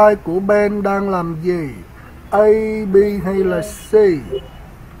 em trai của Ben đang làm gì? A, B hay là C?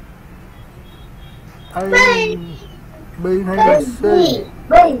 A, B hay là C?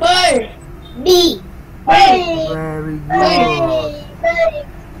 B. B. B. Very good.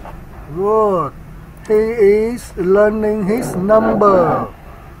 Good. He is learning his number.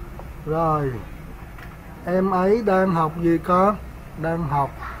 Rồi. Em ấy đang học gì con? Đang học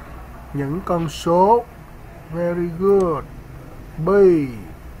những con số. Very good. B.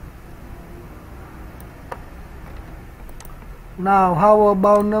 Now, how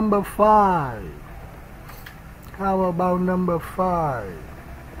about number 5? How about number 5?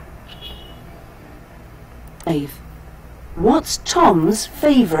 5. What's Tom's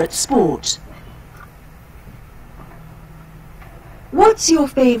favourite sport? What's your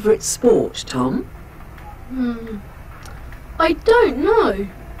favourite sport, Tom? I don't know.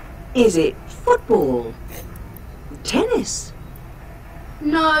 Is it football? Tennis?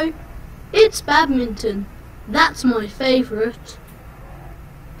 No, it's badminton. That's my favourite.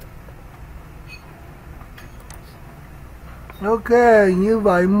 Ok, như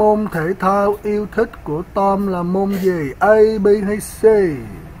vậy môn thể thao yêu thích của Tom là môn gì? A, B hay C?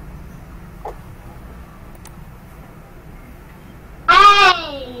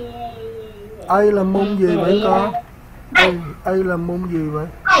 A là môn gì vậy con? A là môn gì vậy?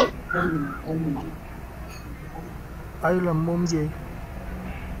 A là môn gì?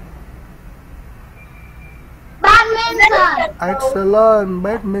 Badminton. Excellent,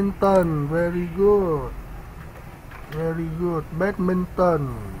 badminton, very good. Very good, badminton.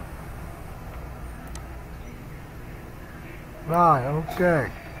 Rồi, ok.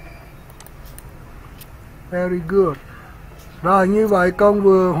 Very good. Rồi, như vậy con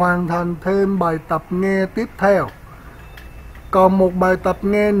vừa hoàn thành thêm bài tập nghe tiếp theo. Còn một bài tập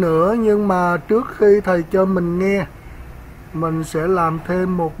nghe nữa, nhưng mà trước khi thầy cho mình nghe, mình sẽ làm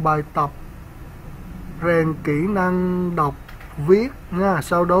thêm một bài tập rèn kỹ năng đọc, viết nha.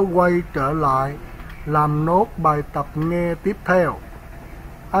 Sau đó quay trở lại làm nốt bài tập nghe tiếp theo.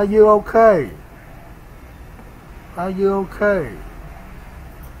 Are you okay? Are you okay?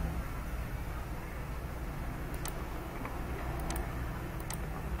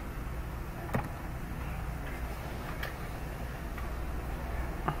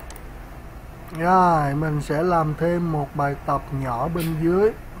 Rồi, mình sẽ làm thêm một bài tập nhỏ bên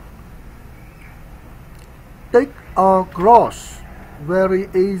dưới. Tick or cross. Very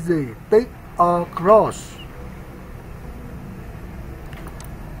easy. Tick or cross.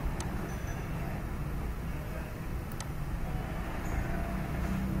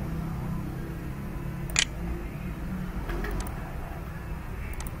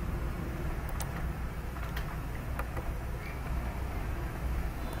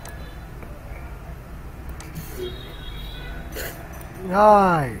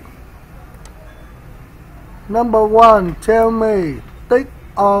 Rồi. Number 1, tell me, tick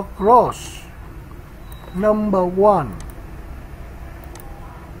or cross. Number 1.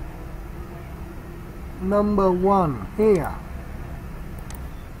 Number 1, here.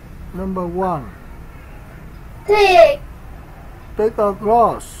 Number 1. Tick. Tick or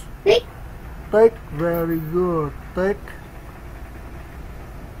cross. Tick. Tick, very good. Tick.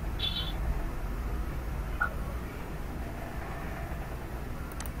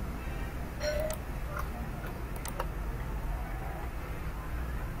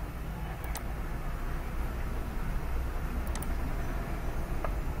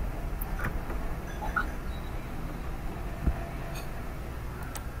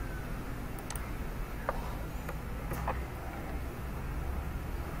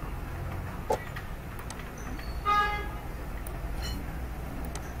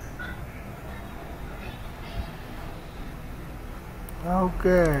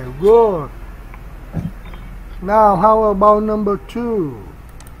 Okay, good. Now, how about number 2?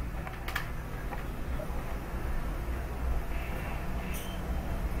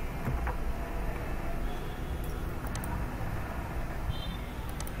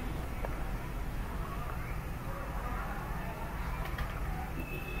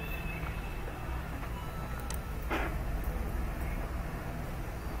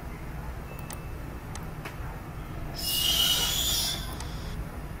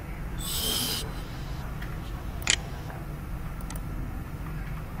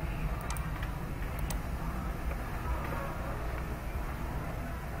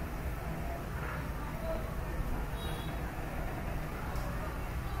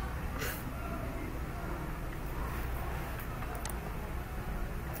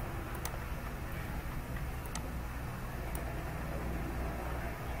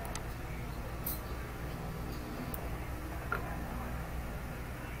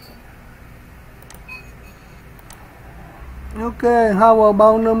 Okay, how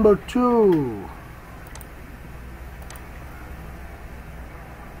about number 2?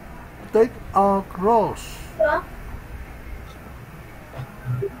 Tick or cross? Cross.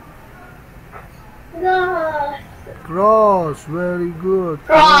 Cross, very good.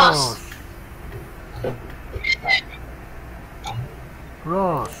 Cross.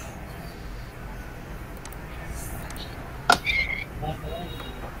 Cross.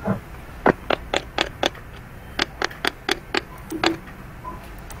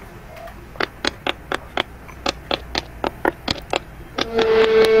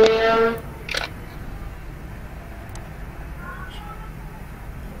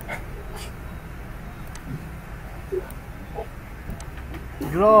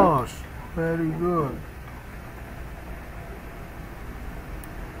 Cross, very good.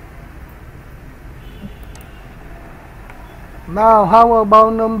 Now, how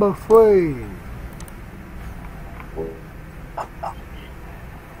about number 3?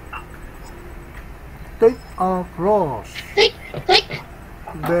 Tick or cross? Tick, tick.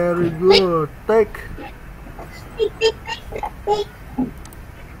 Very good. Tick. Tick, tick, tick.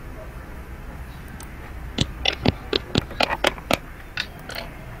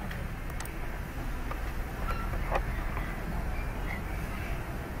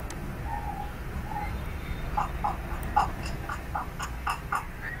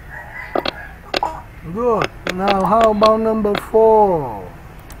 Good. Now, how about number 4?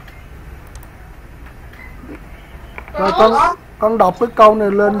 Rồi con đọc cái câu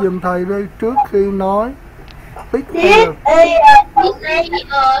này lên giùm thầy đây trước khi nói. Tick or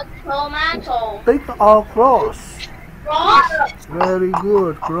Tomato. tick or cross? Cross. Very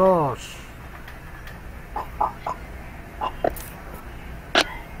good. Cross.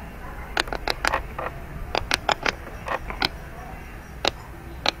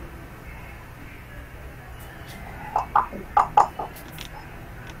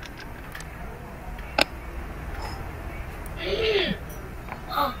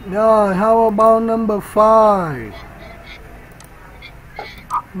 Yeah, how about number 5?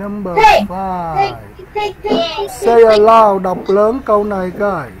 Number 5. Say aloud, đọc lớn câu này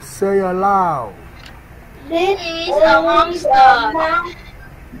coi. Say aloud. This is a monster.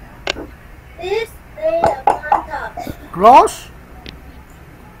 This is a monster. Cross.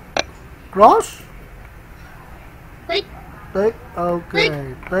 Cross. Tick. Tick. Okay.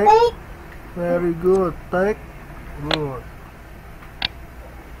 Tick. Very good. Tick. Good.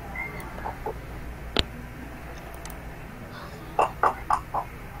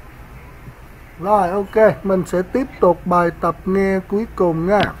 Rồi, ok, mình sẽ tiếp tục bài tập nghe cuối cùng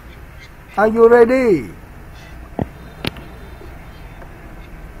nha. Are you ready?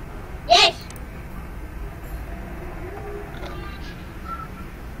 Yes.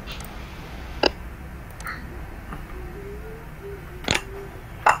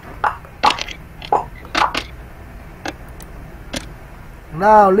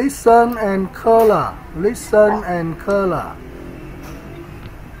 Now listen and color. Listen and color.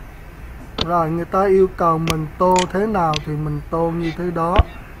 Rồi, người ta yêu cầu mình tô thế nào thì mình tô như thế đó.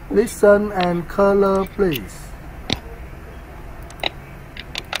 Listen and color please.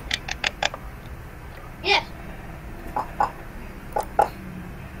 Yes.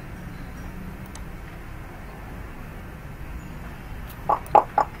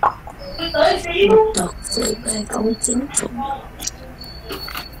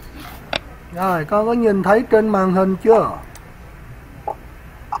 Rồi, con có nhìn thấy trên màn hình chưa?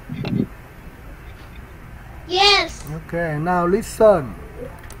 Yes. Ok, now listen.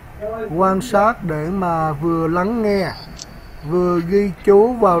 Quan sát để mà vừa lắng nghe, vừa ghi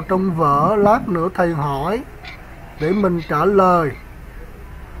chú vào trong vở, lát nữa thầy hỏi để mình trả lời.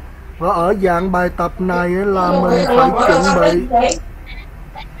 Và ở dạng bài tập này là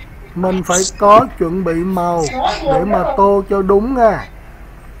mình phải chuẩn bị màu để mà tô cho đúng nha.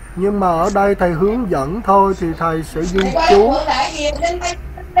 Nhưng mà ở đây thầy hướng dẫn thôi thì thầy sẽ ghi chú.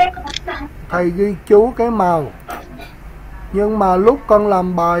 Thầy ghi chú cái màu. Nhưng mà lúc con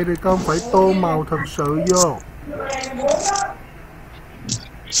làm bài thì con phải tô màu thật sự vô.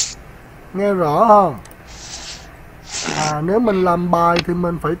 Nghe rõ không? Nếu mình làm bài thì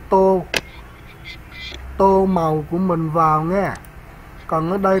mình phải tô màu của mình vào nghe.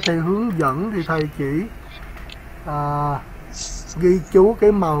 Còn ở đây thầy hướng dẫn thì thầy chỉ ghi chú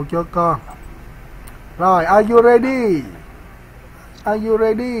cái màu cho con. Rồi, are you ready? Are you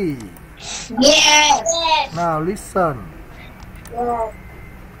ready? Yes. Now listen.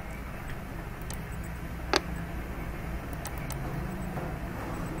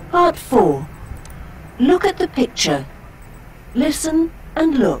 Part 4. Look at the picture. Listen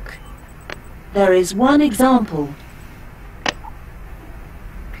and look. There is one example.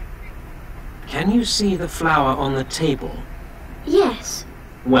 Can you see the flower on the table? Yes.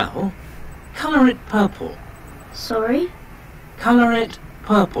 Well, colour it purple. Sorry? Colour it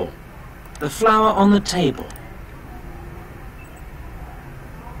purple. The flower on the table.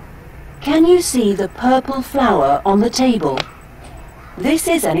 Can you see the purple flower on the table? This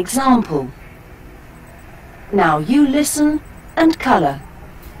is an example. Now you listen and colour.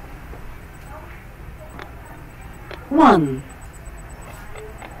 1.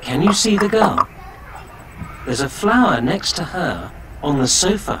 Can you see the girl? There's a flower next to her on the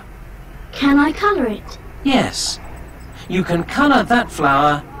sofa. Can I colour it? Yes. You can colour that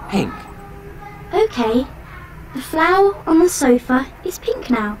flower pink. Okay. The flower on the sofa is pink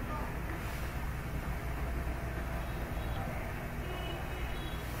now.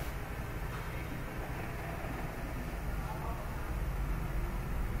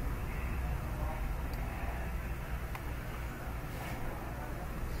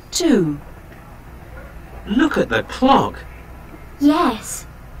 Two. Look at the clock. Yes.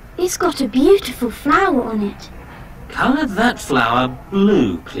 It's got a beautiful flower on it. Colour that flower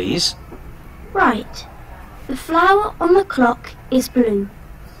blue, please. Right. The flower on the clock is blue.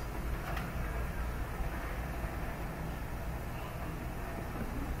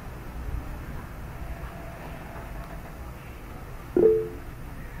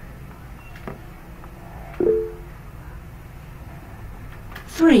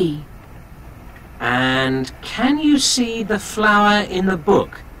 Three. And can you see the flower in the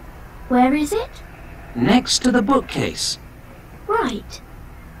book? Where is it? Next to the bookcase. Right.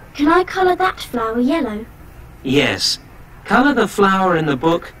 Can I colour that flower yellow? Yes. Colour the flower in the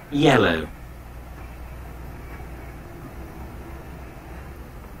book yellow.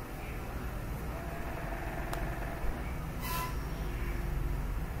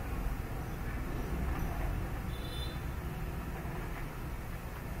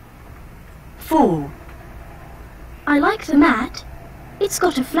 Four. I like the mat. It's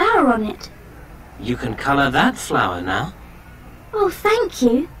got a flower on it. You can colour that flower now. Oh, thank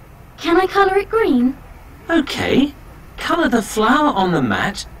you. Can I colour it green? Okay. Colour the flower on the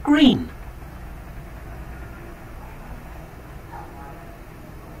mat green.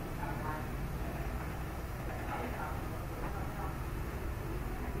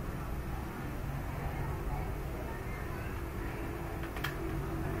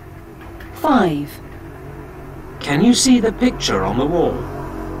 Five. Can you see the picture on the wall?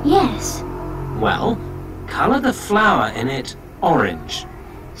 Yes. Well, colour the flower in it orange.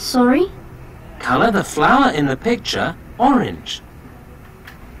 Sorry? Colour the flower in the picture orange.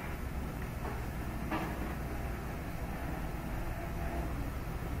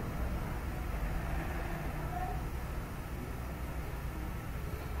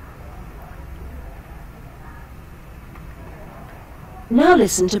 Now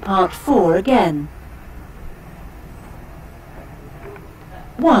listen to part 4 again.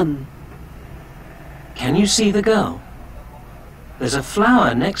 1. Can you see the girl? There's a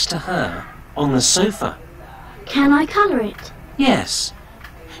flower next to her on the sofa. Can I colour it? Yes.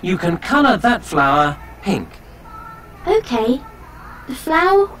 You can colour that flower pink. Okay. The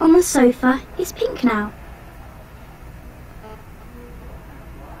flower on the sofa is pink now.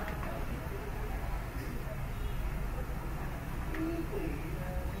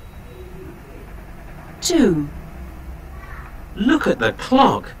 Two. Look at the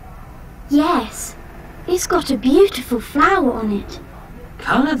clock. Yes. It's got a beautiful flower on it.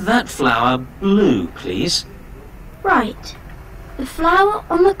 Colour that flower blue, please. Right. The flower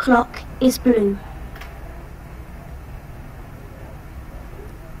on the clock is blue.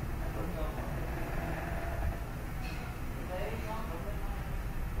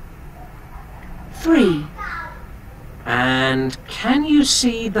 3. And can you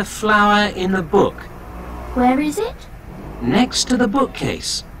see the flower in the book? Where is it? Next to the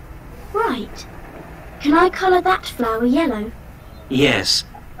bookcase. Right. Can I colour that flower yellow? Yes.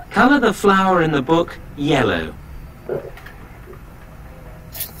 Colour the flower in the book yellow.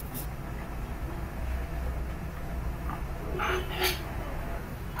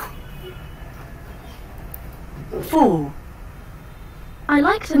 Four. I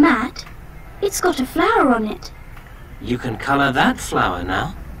like the mat. It's got a flower on it. You can colour that flower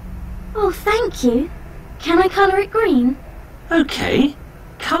now. Oh, thank you. Can I colour it green? Okay.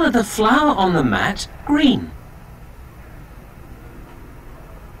 Colour the flower on the mat green.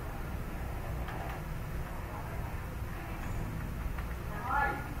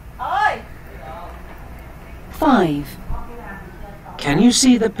 Five. Can you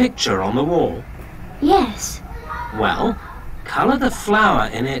see the picture on the wall? Yes. Well, colour the flower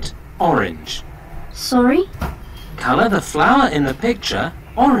in it orange. Sorry? Colour the flower in the picture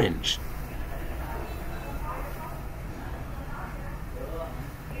orange.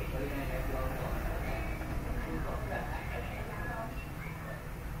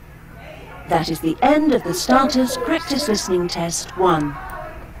 That is the end of the starters practice listening test 1.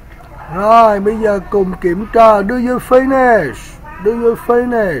 Rồi, bây giờ cùng kiểm tra. Do you finish? Do you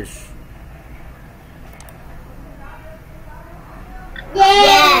finish?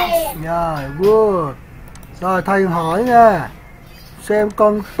 Yes. Rồi, good. Rồi, thầy hỏi nha. Xem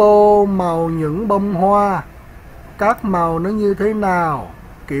con tô màu những bông hoa. Các màu nó như thế nào?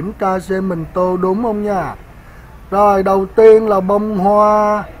 Kiểm tra xem mình tô đúng không nha. Rồi, đầu tiên là bông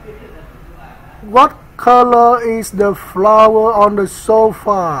hoa. What color is the flower on the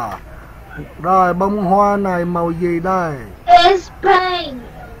sofa? Rồi, bông hoa này màu gì đây? It's pink.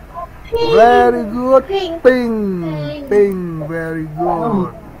 Very good. Pink. Pink. Pink. Very good.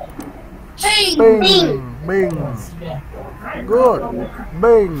 Pink. Pink. Pink. Good.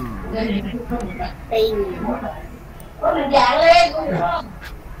 Pink. Pink. Dạ lên.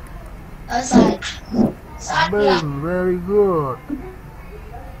 Ở side. Pink. Very good.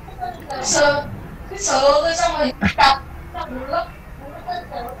 Sờ cái xong rồi đập lớp.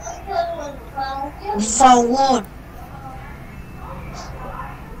 Forward.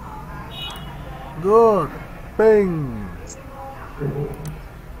 Good. Pink.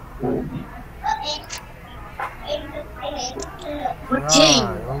 Right,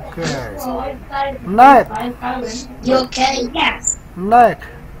 okay. Next. You okay? Yes. Next.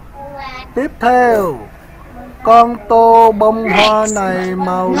 Tiếp theo. Con tô bông hoa này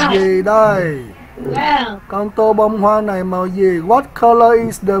màu gì đây? Yeah. Con tô bông hoa này màu gì? What color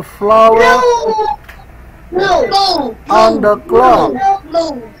is the flower Blue. on the clock?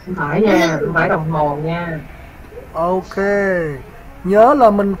 Blue. Không phải nha, không phải đồng hồ nha. Ok. Nhớ là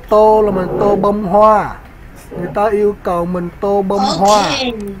mình tô bông hoa. Người ta yêu cầu mình tô bông hoa.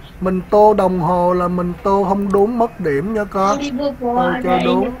 Mình tô đồng hồ là mình tô không đúng, mất điểm nha con. Tô cho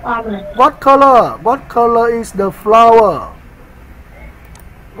đúng. What color is the flower?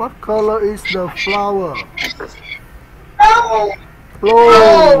 What color is the flower?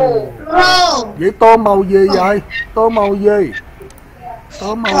 Blue. Vậy tô màu gì vậy? Tô màu gì?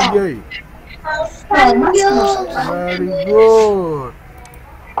 Tô màu gì? Very good.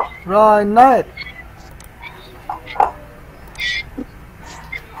 Rồi, next.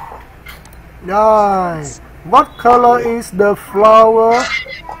 Rồi. What color is the flower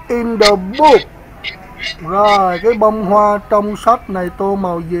in the book? Rồi, cái bông hoa trong sách này tô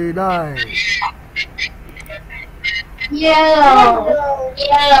màu gì đây? Yellow.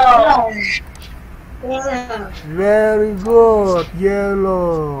 Very good.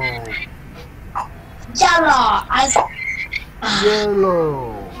 Yellow.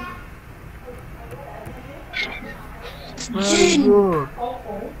 Yellow. Very good.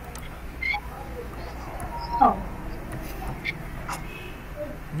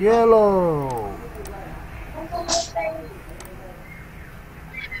 Yellow.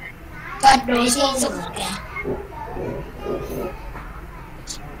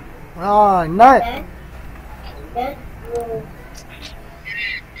 Rồi, next.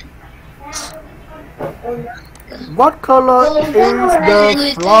 What color is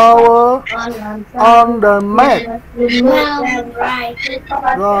the flower on the mat?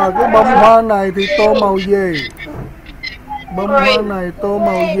 Rồi, cái bông hoa này thì tô màu gì? Bông hoa này tô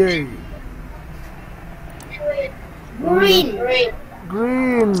màu gì? Green.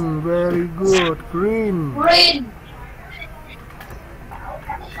 Green. Very good. Green.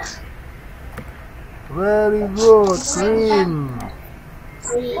 Very good. Green.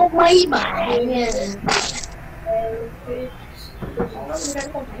 Mấy bạn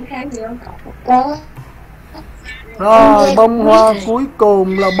Rồi, bông hoa cuối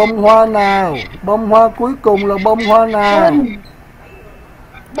cùng là bông hoa nào? Bông hoa cuối cùng là bông hoa nào?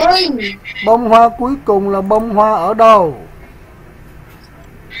 Bông hoa cuối cùng là bông hoa ở đâu?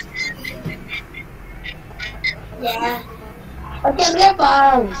 Dạ. Ở trên cái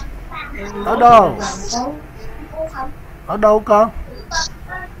bờ. Ở đâu? Ở đâu con?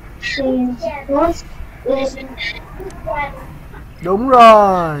 Đúng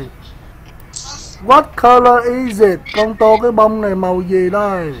rồi. What color is it? Con tô cái bông này màu gì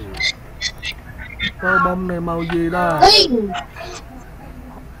đây? Tô bông này màu gì đây?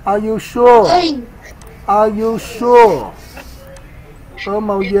 Are you sure? Are you sure? Tô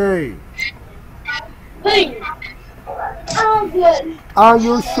màu gì? Are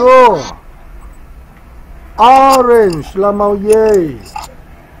you sure? Orange là màu gì?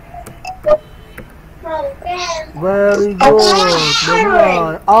 Very good. Đúng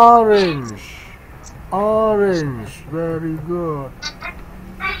rồi. Orange. Orange. Very good.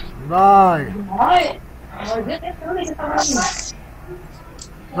 Rồi.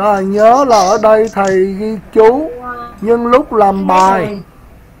 Rồi nhớ là ở đây thầy ghi chú, nhưng lúc làm bài,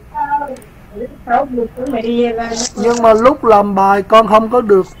 nhưng mà lúc làm bài con không có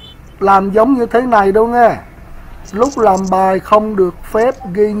được làm giống như thế này đâu nghe. Lúc làm bài không được phép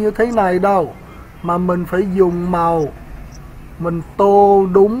ghi như thế này đâu, mà mình phải dùng màu, mình tô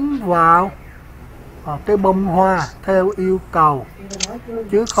đúng vào cái bông hoa theo yêu cầu,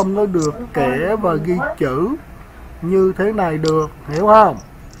 chứ không có được kẻ và ghi chữ như thế này được, hiểu không?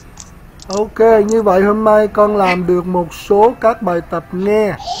 Ok, như vậy hôm nay con làm được một số các bài tập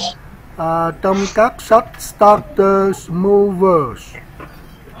nghe trong các sách Starters, Movers.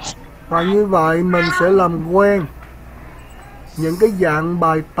 Và như vậy mình sẽ làm quen những cái dạng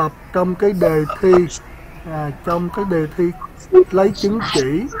bài tập trong cái đề thi, trong cái đề thi lấy chứng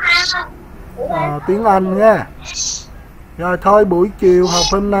chỉ tiếng Anh nha. Rồi thôi, buổi chiều học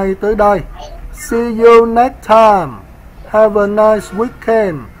hôm nay tới đây. See you next time. Have a nice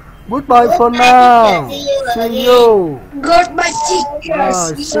weekend. Goodbye for now. See you. Goodbye,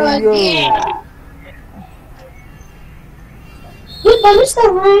 teachers. See you. Goodbye,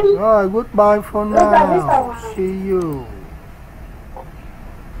 Mr. Hoang. Rồi, goodbye for now. See you.